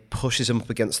 and he pushes him up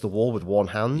against the wall with one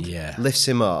hand, lifts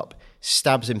him up,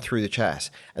 stabs him through the chest,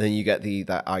 and then you get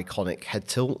that iconic head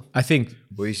tilt. I think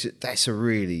that's a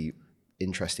really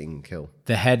interesting kill.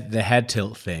 The head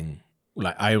tilt thing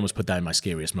like I almost put that in my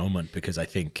scariest moment because I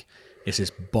think it's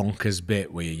this bonkers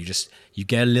bit where you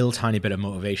get a little tiny bit of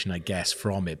motivation, I guess,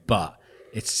 from it, but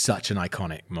it's such an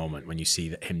iconic moment when you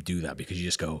see him do that because you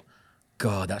just go,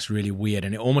 God, that's really weird.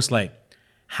 And it almost like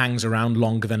hangs around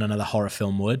longer than another horror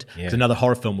film would. Because another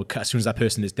horror film would cut, as soon as that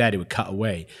person is dead, it would cut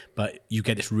away. But you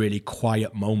get this really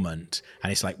quiet moment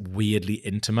and it's like weirdly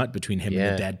intimate between him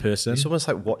and the dead person. It's almost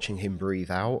like watching him breathe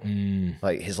out,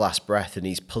 like his last breath, and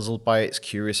he's puzzled by it, he's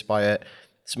curious by it.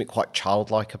 Something quite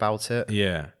childlike about it.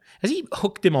 Yeah. Has he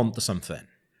hooked him onto something?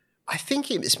 I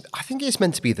think it's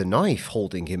meant to be the knife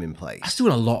holding him in place. That's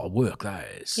doing a lot of work, that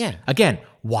is. Yeah. Again,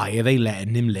 why are they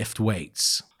letting him lift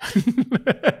weights? Do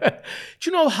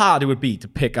you know how hard it would be to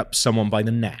pick up someone by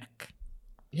the neck?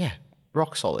 Yeah,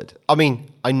 rock solid. I mean,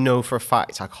 I know for a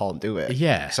fact I can't do it.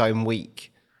 Yeah. Because I'm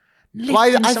weak. Lifting But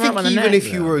I someone think by the even neck,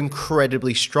 if you though. were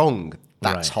incredibly strong,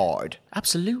 that's Right. hard.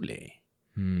 Absolutely.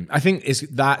 I think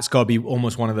that's got to be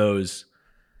almost one of those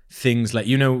things like,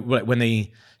 you know,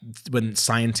 when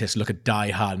scientists look at Die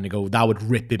Hard and they go, that would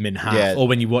rip him in half. Yeah. Or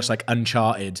when you watch like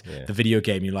Uncharted, the video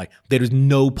game, you're like, there is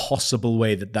no possible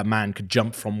way that man could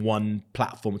jump from one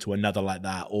platform to another like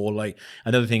that. Or like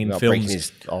another thing in Without breaking films,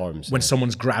 his arms. when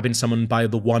someone's grabbing someone by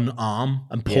the one arm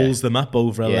and pulls them up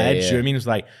over a ledge. yeah. You know what I mean? It's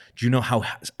like, do you know how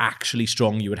actually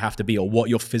strong you would have to be or what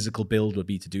your physical build would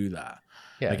be to do that?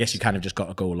 Yeah, I guess you kind of just got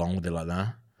to go along with it like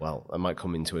that. Well, I might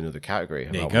come into another category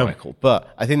you about go. Michael.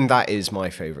 But I think that is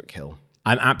my favourite kill.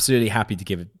 I'm absolutely happy to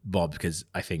give it Bob because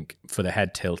I think for the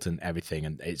head tilt and everything,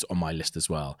 and it's on my list as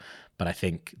well. But I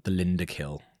think the Linda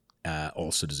kill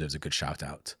also deserves a good shout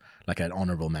out, like an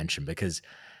honorable mention, because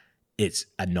it's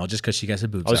and not just because she gets her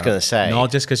boobs out. I was gonna say. Not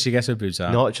just because she gets her boobs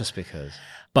out. Not just because.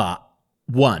 But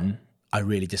one, I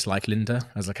really dislike Linda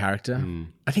as a character.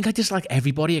 I think I dislike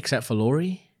everybody except for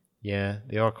Laurie. Yeah,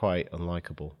 they are quite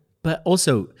unlikable. But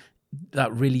also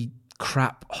that really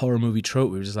crap horror movie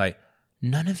trope where it's just like,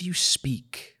 none of you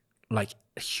speak like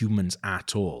humans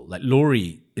at all. Like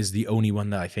Laurie is the only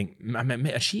one that I think, I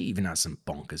mean, she even has some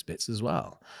bonkers bits as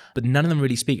well. But none of them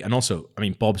really speak. And also, I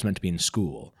mean, Bob's meant to be in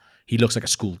school. He looks like a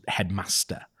school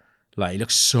headmaster. Like he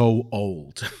looks so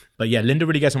old. But yeah, Linda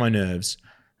really gets on my nerves.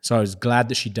 So I was glad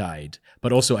that she died.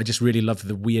 But also, I just really love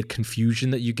the weird confusion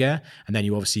that you get. And then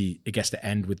it gets to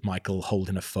end with Michael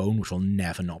holding a phone, which will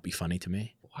never not be funny to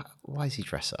me. Why is he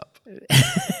dressed up?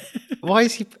 Why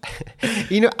is he...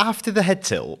 You know, after the head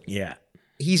tilt, Yeah.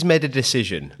 he's made a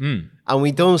decision. And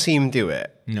we don't see him do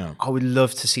it. No. I would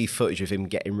love to see footage of him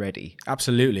getting ready.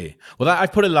 Absolutely. Well,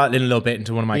 I've put it in a little bit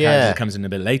into one of my characters that comes in a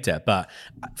bit later. But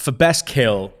for best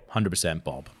kill, 100%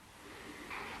 Bob.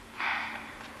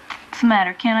 What's the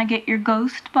matter? Can I get your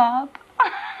ghost, Bob?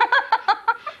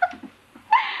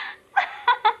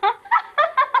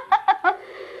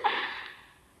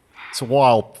 So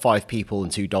while 5 people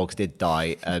and 2 dogs did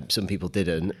die, some people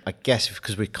didn't. I guess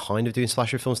because we're kind of doing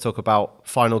slasher films, talk about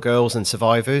final girls and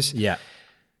survivors. Yeah.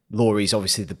 Laurie's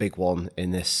obviously the big one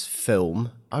in this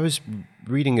film. I was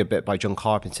reading a bit by John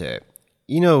Carpenter.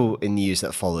 You know, in the years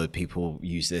that followed, people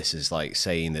use this as like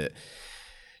saying that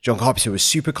John Carpenter was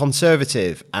super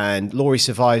conservative and Laurie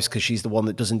survives because she's the one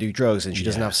that doesn't do drugs and she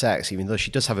doesn't have sex, even though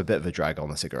she does have a bit of a drag on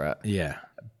a cigarette. Yeah.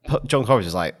 But John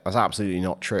Carpenter's like, that's absolutely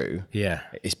not true. Yeah.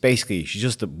 It's basically, she's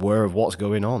just aware of what's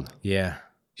going on. Yeah.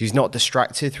 She's not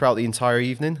distracted throughout the entire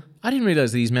evening. I didn't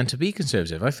realize that he's meant to be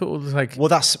conservative. I thought it was like...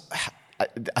 Well,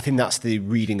 I think that's the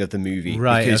reading of the movie.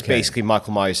 Right, Because okay. basically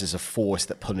Michael Myers is a force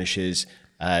that punishes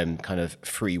kind of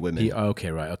free women.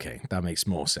 Okay, right, okay. That makes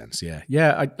more sense, yeah.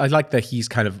 Yeah, I like that he's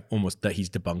kind of almost, that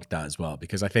he's debunked that as well,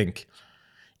 because I think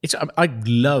I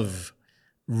love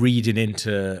reading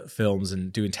into films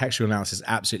and doing textual analysis,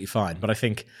 absolutely fine. But I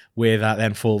think where that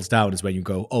then falls down is when you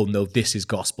go, oh no, this is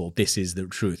gospel, this is the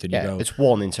truth. And you go, it's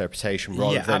one interpretation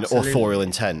rather Yeah, than absolutely. authorial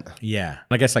intent. yeah.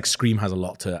 I guess like Scream has a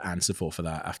lot to answer for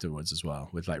that afterwards as well,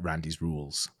 with like Randy's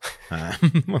rules.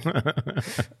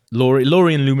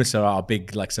 Laurie and Loomis are our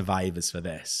big like survivors for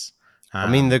this. I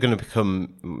mean, they're going to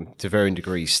become, to varying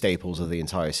degrees, staples of the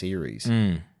entire series.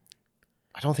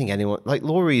 I don't think anyone... Like,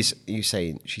 Laurie's, you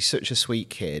saying, she's such a sweet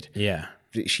kid. Yeah.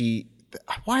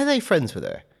 Why are they friends with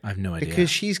her? I have no idea. Because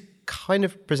she's kind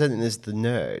of presenting as the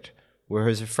nerd,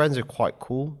 whereas her friends are quite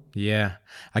cool. Yeah,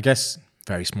 I guess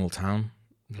very small town.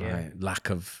 Right? Lack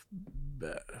of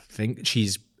thing.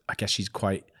 I guess she's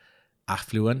quite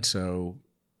affluent, so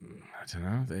I don't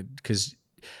know. Because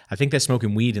I think they're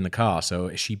smoking weed in the car. So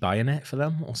is she buying it for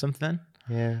them or something?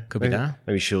 Yeah, Could be that.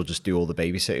 Maybe she'll just do all the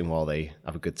babysitting while they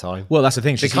have a good time. Well, that's the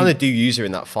thing. They kind of do use her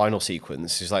in that final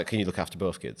sequence. She's like, "Can you look after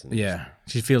both kids?" And Yeah,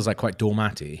 she feels like quite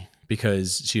doormatty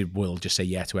because she will just say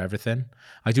yeah to everything.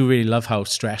 I do really love how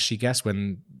stressed she gets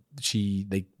when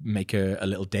they make a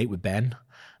little date with Ben,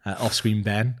 off-screen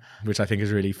Ben, which I think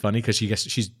is really funny because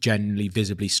she's genuinely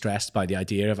visibly stressed by the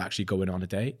idea of actually going on a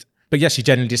date. But yeah, she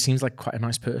generally just seems like quite a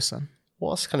nice person.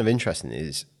 What's kind of interesting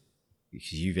is,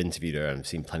 because you've interviewed her and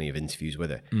seen plenty of interviews with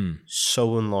her,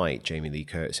 so unlike Jamie Lee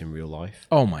Curtis in real life.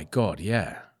 Oh my God,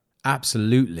 yeah.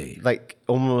 Absolutely. Like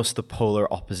almost the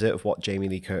polar opposite of what Jamie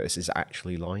Lee Curtis is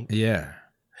actually like. Yeah.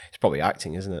 It's probably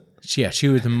acting, isn't it? Yeah, she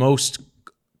was the most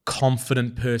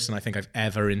confident person I think I've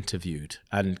ever interviewed.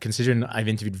 And considering I've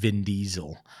interviewed Vin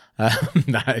Diesel,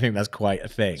 I think that's quite a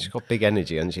thing. She's got big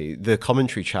energy, hasn't she? The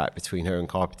commentary track between her and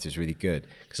Carpenter is really good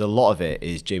because a lot of it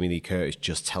is Jamie Lee Curtis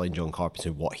just telling John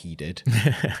Carpenter what he did.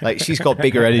 Like, she's got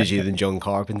bigger energy than John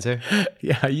Carpenter.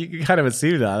 Yeah, you can kind of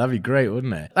assume that. That'd be great,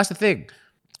 wouldn't it? That's the thing.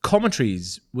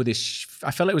 Commentaries were this, I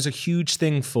felt like it was a huge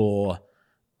thing for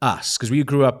us because we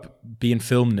grew up being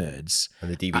film nerds.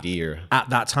 And the DVD era. At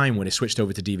that time when it switched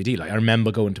over to DVD, like I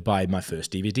remember going to buy my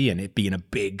first DVD and it being a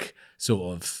big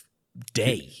sort of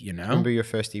day, you know? Remember your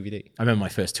first DVD? I remember my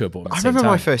first two. I bought them at the I same remember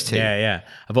time. my first two. Yeah.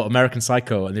 I bought American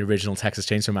Psycho and the original Texas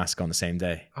Chainsaw Massacre on the same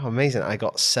day. Oh, amazing. I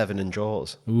got 7 and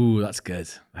Jaws. Ooh, that's good.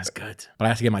 That's good. But I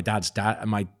had to get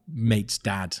my mate's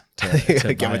dad to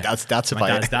Get buy my it. dad's dad to My buy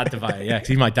dad's it. dad to buy it, yeah.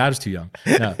 Because my dad was too young.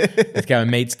 No, let's get my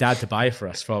mate's dad to buy it for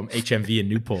us from HMV in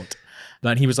Newport.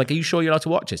 And he was like, "Are you sure you're allowed to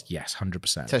watch this?" Yes,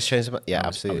 100%. Texas Chainsaw? Yeah,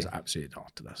 absolutely. I was absolutely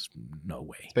not. That's no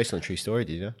way. It's based on a true story,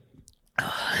 did you know?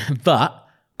 But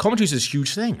commentaries is a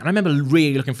huge thing. And I remember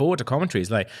really looking forward to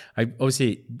commentaries. Like, I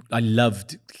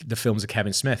loved the films of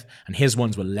Kevin Smith, and his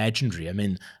ones were legendary. I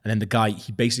mean, and then the guy,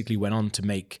 he basically went on to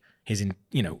make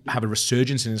have a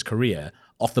resurgence in his career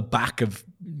off the back of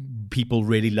people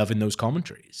really loving those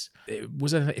commentaries. It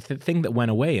was a thing that went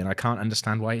away, and I can't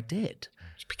understand why it did.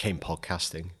 It became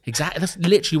podcasting. Exactly. That's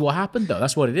literally what happened, though.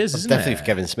 That's what it is, isn't Definitely it? for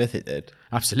Kevin Smith, it did.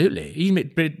 Absolutely. He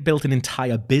built an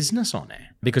entire business on it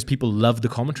because people love the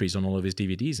commentaries on all of his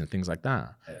DVDs and things like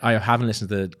that. I haven't listened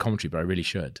to the commentary, but I really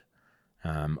should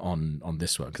on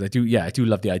this one because I do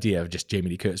love the idea of just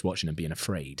Jamie Lee Curtis watching and being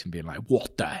afraid and being like,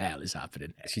 what the hell is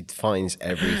happening? She finds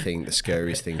everything the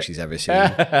scariest thing she's ever seen.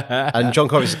 And John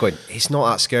Carpenter's going, it's not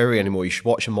that scary anymore. You should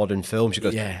watch a modern film. She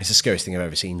goes, it's the scariest thing I've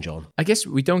ever seen, John. I guess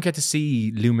we don't get to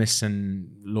see Loomis and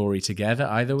Laurie together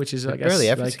either, which is, I guess... Barely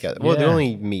ever together. Well, they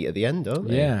only meet at the end, don't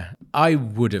they? Yeah. I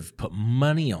would have put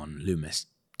money on Loomis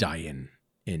dying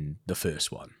in the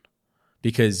first one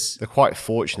because... They're quite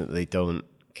fortunate that they don't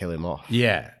kill him off.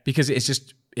 Yeah, because it's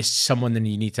someone that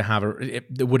you need to have.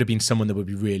 There would have been someone that would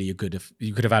be really good if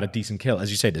you could have had a decent kill.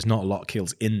 As you say, there's not a lot of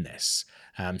kills in this,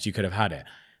 so you could have had it.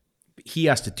 He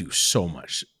has to do so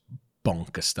much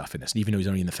bonkers stuff in this, even though he's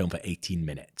only in the film for 18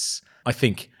 minutes. I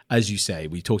think, as you say,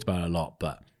 we talked about it a lot,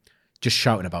 but just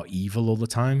shouting about evil all the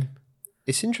time.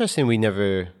 It's interesting we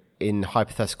never, in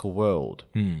Hypothetical World,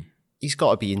 he's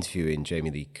got to be interviewing Jamie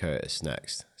Lee Curtis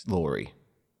next, Laurie,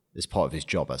 as part of his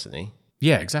job, hasn't he?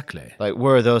 Yeah, exactly. Like,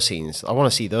 where are those scenes? I want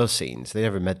to see those scenes. They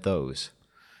never made those.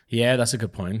 Yeah, that's a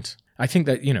good point. I think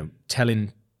that,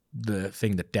 telling the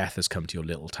thing that death has come to your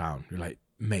little town, you're like,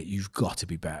 mate, you've got to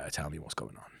be better at telling me what's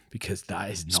going on because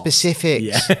that is not...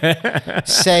 Specifics. Yeah.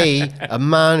 Say a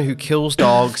man who kills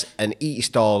dogs and eats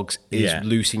dogs is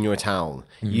loose in your town.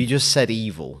 You just said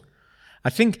evil. I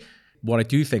think... What I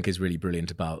do think is really brilliant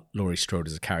about Laurie Strode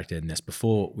as a character in this,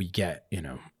 before we get,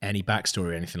 any backstory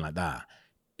or anything like that,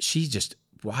 she's just,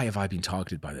 why have I been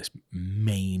targeted by this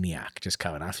maniac just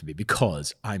coming after me?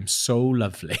 Because I'm so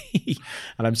lovely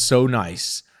and I'm so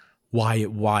nice.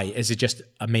 Why? Is it just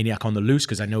a maniac on the loose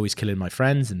because I know he's killing my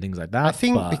friends and things like that? I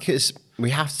think because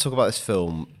we have to talk about this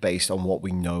film based on what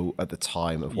we know at the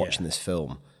time of watching this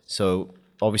film. So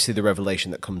obviously the revelation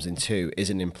that comes in too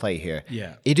isn't in play here.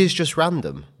 Yeah. It is just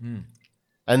random.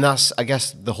 And that's, I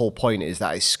guess, the whole point is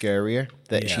that it's scarier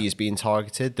that she is being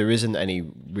targeted. There isn't any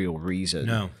real reason.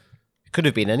 No. It could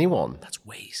have been anyone. That's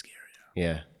way scarier.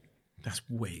 Yeah. That's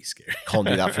way scarier. Can't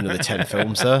do that for another 10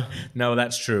 films, though. No,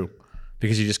 that's true.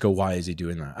 Because you just go, why is he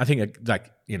doing that? I think,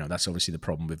 that's obviously the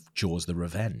problem with Jaws the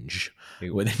Revenge,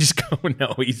 where they just go,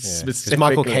 no, he's specifically...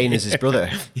 Michael Caine is his brother.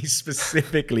 He's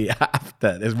specifically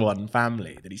after this one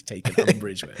family that he's taken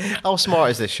umbrage with. How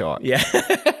smart is this shark? Yeah.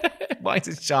 Why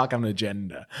does this shark have an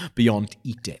agenda beyond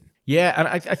eating? Yeah, and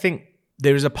I think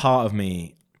there is a part of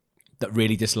me that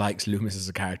really dislikes Loomis as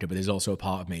a character, but there's also a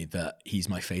part of me that he's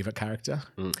my favorite character,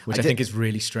 which I think is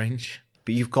really strange.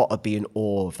 But you've got to be in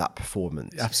awe of that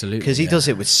performance. Absolutely. Because he does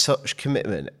it with such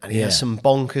commitment and he has some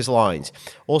bonkers lines.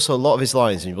 Also, a lot of his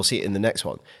lines, and you'll see it in the next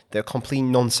one, they're complete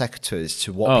non sequiturs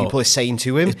to what people are saying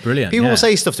to him. It's brilliant. People will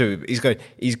say stuff to him.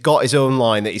 He's got his own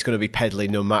line that he's going to be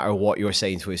peddling no matter what you're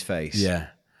saying to his face. Yeah.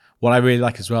 What I really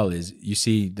like as well is you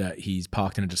see that he's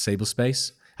parked in a disabled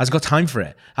space. Hasn't got time for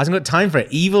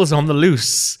it. Evil's on the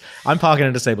loose. I'm parking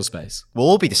in a disabled space. We'll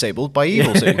all be disabled by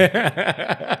evil soon.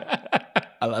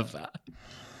 I love that.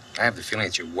 I have the feeling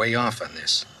that you're way off on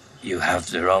this. You have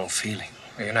the wrong feeling.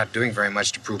 Well, you're not doing very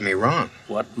much to prove me wrong.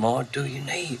 What more do you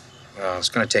need? Well, it's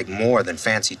going to take more than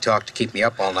fancy talk to keep me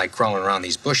up all night crawling around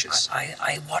these bushes.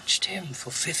 I watched him for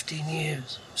 15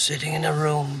 years, sitting in a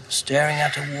room, staring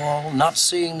at a wall, not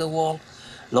seeing the wall,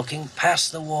 looking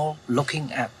past the wall,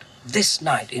 looking at this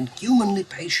night, inhumanly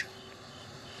patient,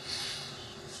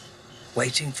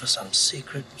 waiting for some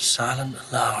secret, silent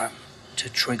alarm to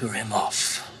trigger him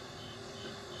off.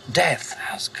 Death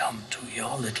has come to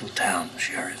your little town,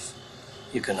 Sheriff.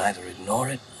 You can either ignore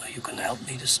it or you can help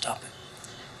me to stop it.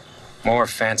 More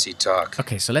fancy talk.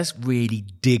 Okay, so let's really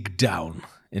dig down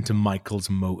into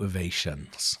Michael's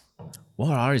motivations.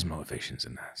 What are his motivations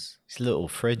in this? His little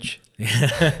fridge. He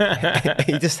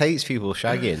just hates people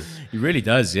shagging. He really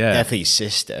does, yeah. Definitely his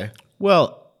sister.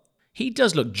 Well, he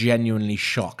does look genuinely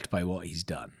shocked by what he's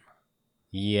done.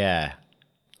 Yeah.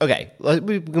 Okay,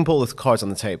 we can put all the cards on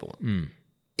the table.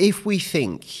 If we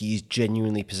think he's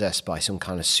genuinely possessed by some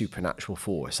kind of supernatural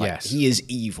force, like Yes. he is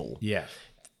evil. Yeah.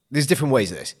 There's different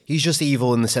ways of this. He's just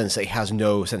evil in the sense that he has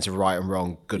no sense of right and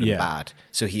wrong, good Yeah. and bad.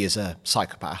 So he is a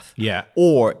psychopath. Yeah.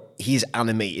 Or he's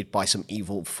animated by some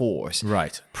evil force.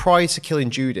 Right. Prior to killing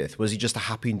Judith, was he just a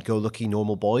happy-go-lucky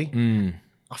normal boy?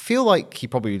 I feel like he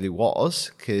probably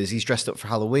was, because he's dressed up for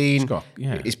Halloween.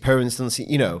 His parents don't see,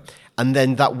 And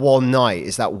then that one night,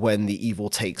 is that when the evil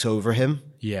takes over him?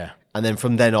 Yeah. And then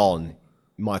from then on,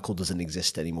 Michael doesn't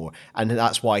exist anymore. And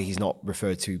that's why he's not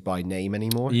referred to by name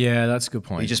anymore. Yeah, that's a good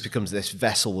point. He just becomes this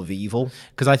vessel of evil.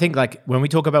 Because I think, like, when we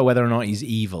talk about whether or not he's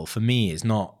evil, for me, it's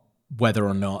not whether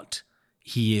or not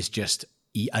he is just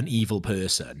an evil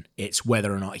person. It's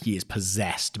whether or not he is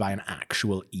possessed by an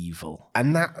actual evil.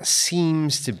 And that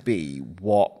seems to be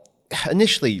what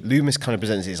initially Loomis kind of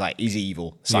presents as like he's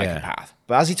evil, psychopath.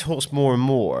 But as he talks more and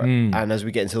more, and as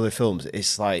we get into other films,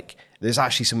 it's like there's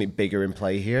actually something bigger in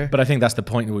play here. But I think that's the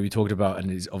point that we talked about,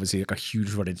 and it's obviously like a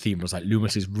huge running theme. Was like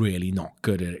Loomis is really not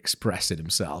good at expressing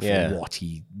himself or what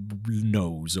he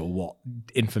knows or what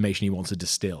information he wants to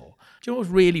distill. Do you know what's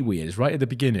really weird is right at the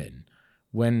beginning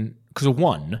because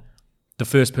one, the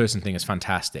first person thing is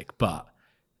fantastic, but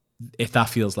if that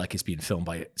feels like it's being filmed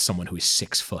by someone who is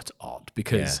 6 foot odd,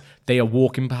 because they are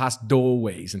walking past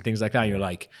doorways and things like that. And you're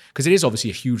like, because it is obviously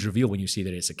a huge reveal when you see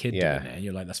that it's a kid doing it, and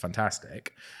you're like, that's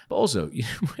fantastic. But also,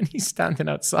 when he's standing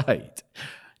outside,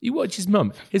 you watch his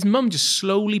mum. His mum just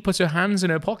slowly puts her hands in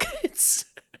her pockets.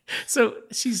 So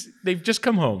they've just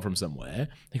come home from somewhere.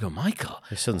 They go, Michael.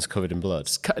 His son's covered in blood.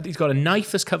 He's got a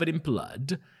knife that's covered in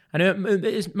blood. And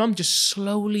his mum just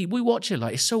slowly, we watch it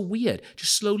like, it's so weird,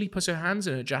 just slowly puts her hands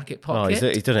in her jacket pocket. Oh,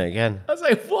 he's done it again. I was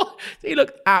like, what? He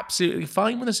looked absolutely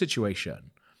fine with the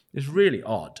situation. It's really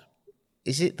odd.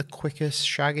 Is it the quickest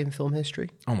shag in film history?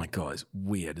 Oh my God, it's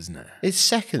weird, isn't it? It's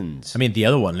seconds. I mean, the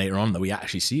other one later on that we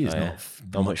actually see is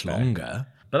not much longer.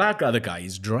 But that other guy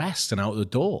is dressed and out the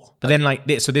door. But then,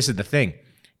 so this is the thing.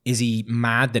 Is he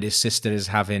mad that his sister is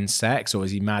having sex, or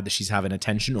is he mad that she's having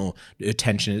attention, or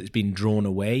attention is being drawn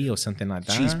away, or something like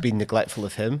that? She's been neglectful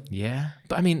of him. Yeah.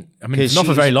 But I mean, it's not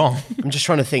for very long. I'm just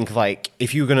trying to think, like,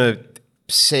 if you're going to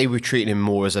say we're treating him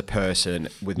more as a person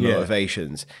with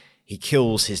motivations, he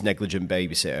kills his negligent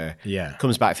babysitter,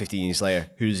 comes back 15 years later,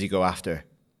 who does he go after?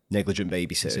 Negligent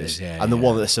babysitters. And the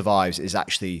one that survives is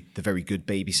actually the very good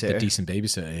babysitter. The decent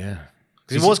babysitter, yeah.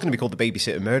 Because it was going to be called the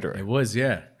babysitter murderer. It was,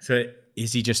 yeah. So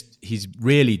is he's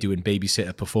really doing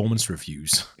babysitter performance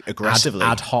reviews. Aggressively.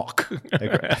 Ad hoc.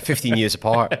 15 years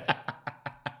apart.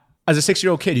 As a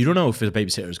 6-year-old kid, you don't know if the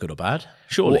babysitter is good or bad,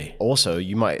 surely. Also,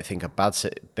 you might think a bad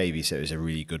babysitter is a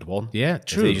really good one. Yeah,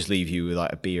 true. If they just leave you with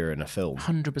like a beer and a film.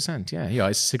 100%, yeah. Yeah,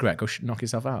 it's a cigarette. Go knock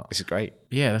yourself out. This is great.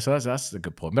 Yeah, that's a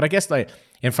good point. But I guess like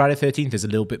in Friday the 13th, there's a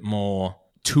little bit more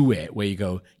to it where you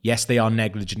go, yes, they are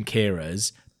negligent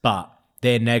carers, but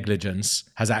their negligence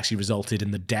has actually resulted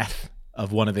in the death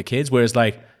of one of the kids. Whereas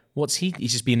like,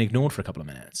 he's just being ignored for a couple of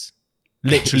minutes.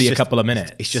 Literally a couple of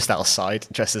minutes. He's just outside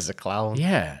dressed as a clown.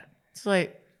 Yeah. It's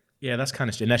like, yeah, that's kind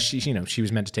of unless she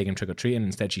was meant to take him trick or treating,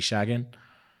 instead she's shagging.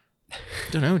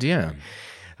 Don't know, do you?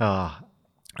 I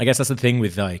guess that's the thing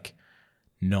with like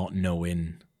not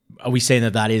knowing. Are we saying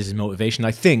that is his motivation?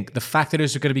 I think the fact that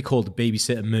it's going to be called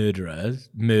babysitter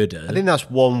murder. I think that's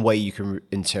one way you can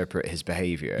interpret his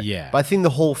behavior. Yeah, but I think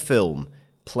the whole film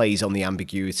plays on the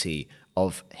ambiguity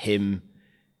of him.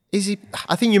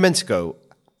 I think you're meant to go,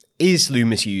 is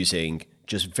Loomis using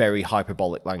just very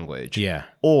hyperbolic language. Yeah.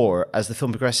 Or as the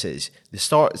film progresses, there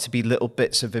start to be little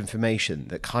bits of information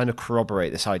that kind of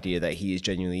corroborate this idea that he is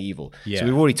genuinely evil. Yeah. So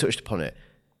we've already touched upon it.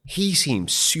 He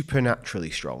seems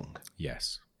supernaturally strong.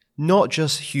 Yes. Not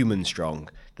just human strong.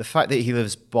 The fact that he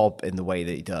lives Bob in the way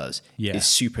that he does Yeah. is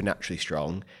supernaturally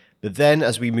strong. But then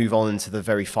as we move on into the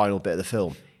very final bit of the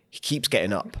film, he keeps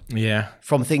getting up Yeah.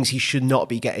 from things he should not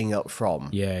be getting up from.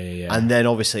 Yeah. And then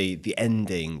obviously the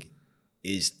ending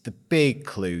is the big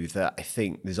clue that I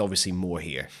think there's obviously more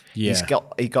here. Yeah.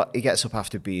 He gets up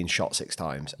after being shot 6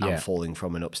 times Yeah. and falling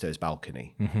from an upstairs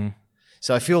balcony. Mm-hmm.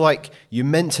 So I feel like you're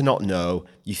meant to not know.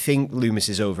 You think Loomis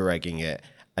is over-egging it.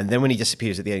 And then when he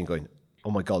disappears at the end, going,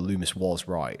 oh my God, Loomis was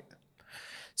right.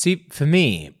 See, for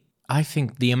me, I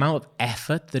think the amount of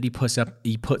effort that he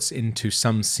puts into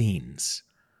some scenes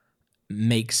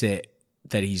makes it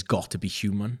that he's got to be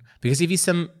human. Because if he's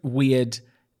some weird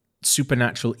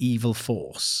supernatural evil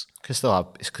force, Could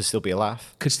still be a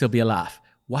laugh. could still be a laugh.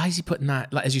 Why is he putting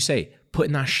that, like as you say,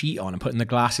 putting that sheet on and putting the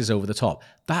glasses over the top?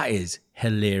 That is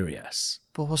hilarious.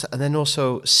 But and then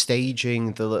also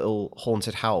staging the little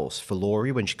haunted house for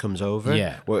Laurie when she comes over.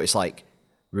 Yeah. Where it's like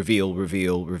reveal,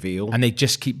 reveal, reveal. And they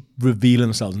just keep revealing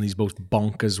themselves in these most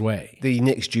bonkers way. The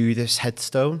Nick Judas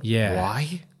headstone. Yeah.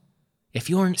 Why? If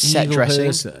you're an Set evil dressing.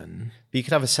 person, But you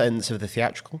could have a sense of the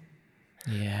theatrical.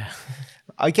 yeah.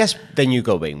 I guess then you're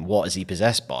going, what is he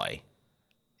possessed by?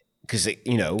 Because,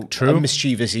 True. a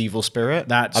mischievous evil spirit.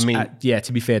 That's, I mean, yeah,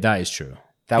 to be fair, that is true.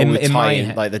 that would in tie my in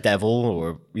he- like the devil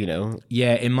or,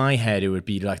 Yeah, in my head, it would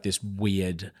be like this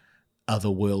weird,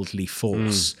 otherworldly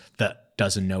force that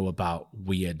doesn't know about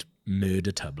weird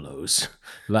murder tableaus.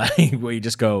 Like, where you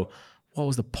just go,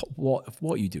 what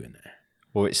are you doing there?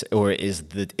 or it is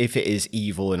if it is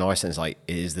evil in our sense, like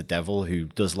it is the devil who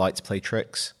does like to play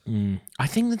tricks. I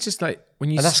think that's just like, when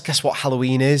you... And that's guess what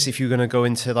Halloween is. If you're going to go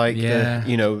into like Yeah.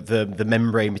 the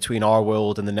membrane between our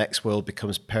world and the next world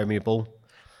becomes permeable.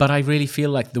 But I really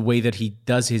feel like the way that he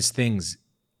does his things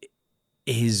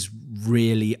is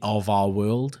really of our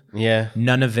world. Yeah.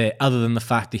 None of it, other than the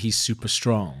fact that he's super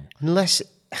strong. Unless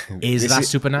Is this that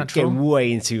supernatural? Getting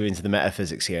way into the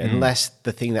metaphysics here. Unless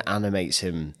the thing that animates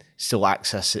him still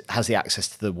has the access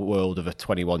to the world of a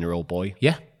 21-year-old boy.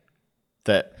 Yeah.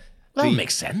 That That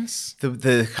makes sense.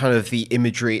 the kind of the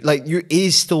imagery, like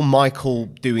is still Michael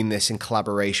doing this in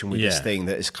collaboration with this Yeah. thing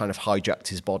that has kind of hijacked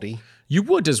his body. You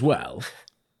would as well.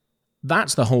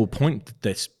 That's the whole point, that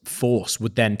this force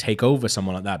would then take over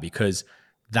someone like that, because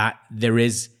that there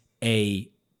is an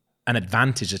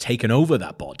advantage of taking over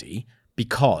that body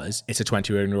because it's a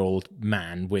 20-year-old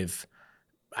man with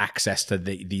access to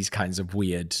these kinds of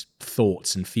weird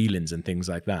thoughts and feelings and things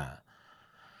like that.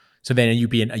 So then are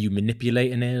you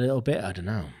manipulating it a little bit? I don't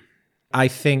know. I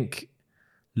think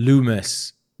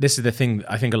Loomis, this is the thing,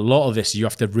 I think a lot of this, you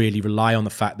have to really rely on the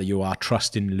fact that you are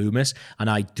trusting Loomis, and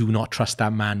I do not trust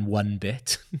that man one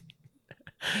bit.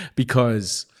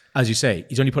 Because, as you say,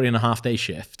 he's only put in a half-day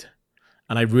shift,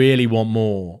 and I really want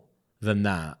more than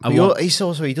that.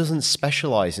 He doesn't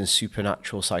specialize in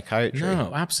supernatural psychiatry.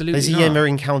 No, absolutely Has he not. ever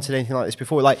encountered anything like this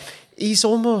before? Like, he's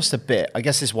almost a bit, I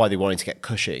guess this is why they wanted to get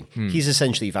Cushing. He's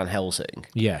essentially Van Helsing.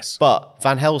 Yes. But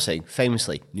Van Helsing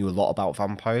famously knew a lot about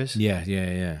vampires.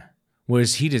 Yeah.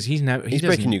 Whereas he's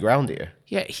Breaking new ground here.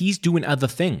 Yeah, he's doing other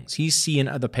things. He's seeing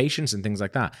other patients and things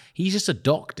like that. He's just a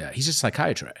doctor. He's a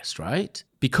psychiatrist, right?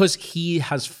 Because he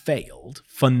has failed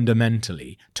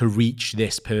fundamentally to reach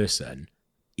this person.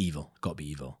 Evil. Got to be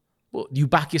evil. Well, you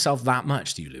back yourself that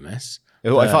much, do you, Loomis?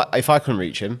 If I couldn't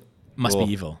reach him, Must be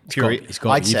evil. It's Pure, got to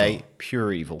I'd be say evil.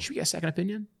 pure evil. Should we get a second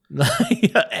opinion?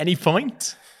 At any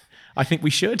point? I think we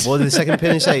should. What did the second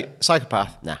opinion say?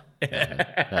 Psychopath? Nah.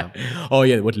 Oh,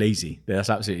 yeah, what lazy? That's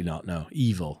absolutely not. No,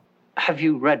 evil. Have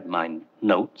you read my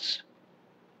notes?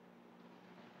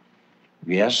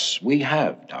 Yes, we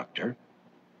have, Doctor.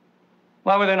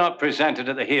 Why were they not presented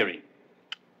at the hearing?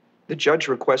 The judge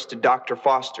requested Dr.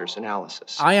 Foster's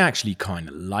analysis. I actually kind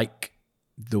of like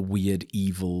the weird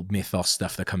evil mythos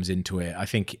stuff that comes into it. I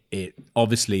think it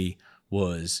obviously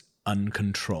was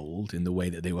uncontrolled in the way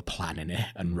that they were planning it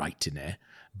and writing it,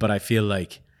 but I feel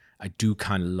like I do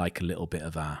kind of like a little bit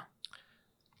of that.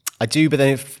 I do, but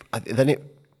then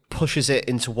it pushes it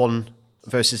into one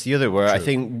versus the other, where I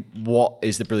think what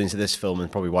is the brilliance of this film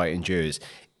and probably why it endures,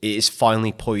 it is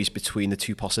finally poised between the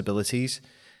two possibilities.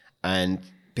 And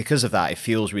because of that, it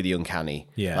feels really uncanny.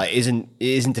 Yeah. Like it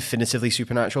isn't definitively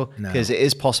supernatural, because it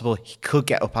is possible he could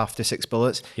get up after 6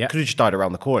 bullets. Yeah. Could have just died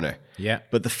around the corner. Yeah.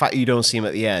 But the fact you don't see him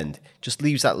at the end just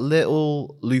leaves that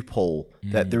little loophole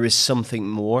that there is something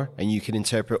more, and you can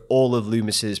interpret all of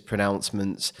Loomis's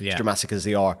pronouncements, as dramatic as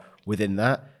they are, within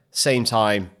that. Same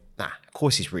time, Of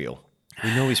course he's real.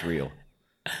 We know he's real.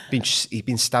 He's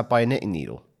been stabbed by a knitting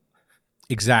needle.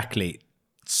 Exactly.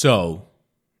 So,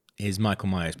 is Michael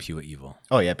Myers pure evil?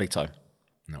 Oh, yeah, big time.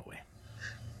 No way.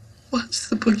 What's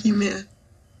the boogeyman?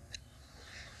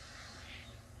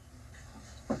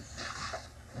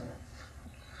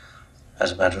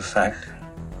 As a matter of fact,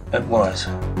 it was.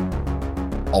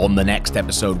 On the next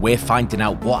episode, we're finding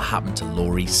out what happened to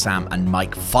Laurie, Sam, and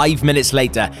Mike 5 minutes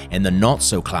later in the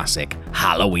not-so-classic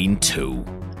Halloween 2.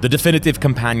 The Definitive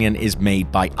Companion is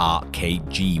made by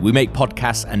RKG. We make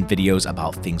podcasts and videos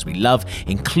about things we love,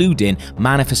 including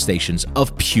manifestations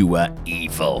of pure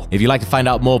evil. If you'd like to find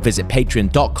out more, visit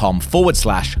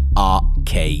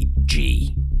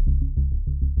patreon.com/RKG.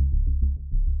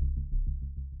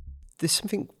 There's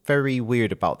something very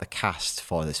weird about the cast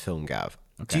for this film, Gav.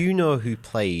 Okay. Do you know who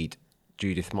played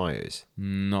Judith Myers?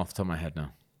 Not off the top of my head, no.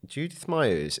 Judith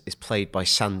Myers is played by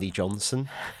Sandy Johnson.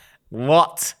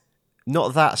 What?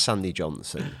 Not that Sandy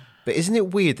Johnson. But isn't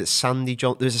it weird that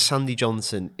there's a Sandy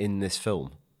Johnson in this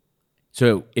film?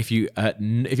 So if you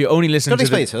only listen Don't to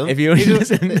explain to them. If you only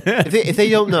listen... if they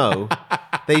don't know,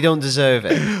 they don't deserve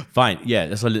it. Fine, yeah,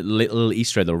 that's a little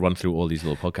Easter egg that'll run through all these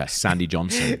little podcasts. Sandy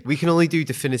Johnson. We can only do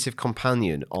Definitive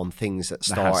Companion on things that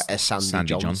star as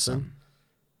Sandy Johnson.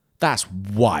 That's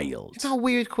wild. It's a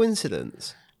weird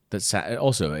coincidence. That's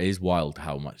also, it is wild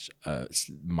how much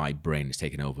my brain is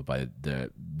taken over by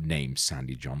the name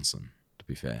Sandy Johnson, to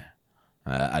be fair.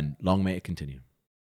 And long may it continue.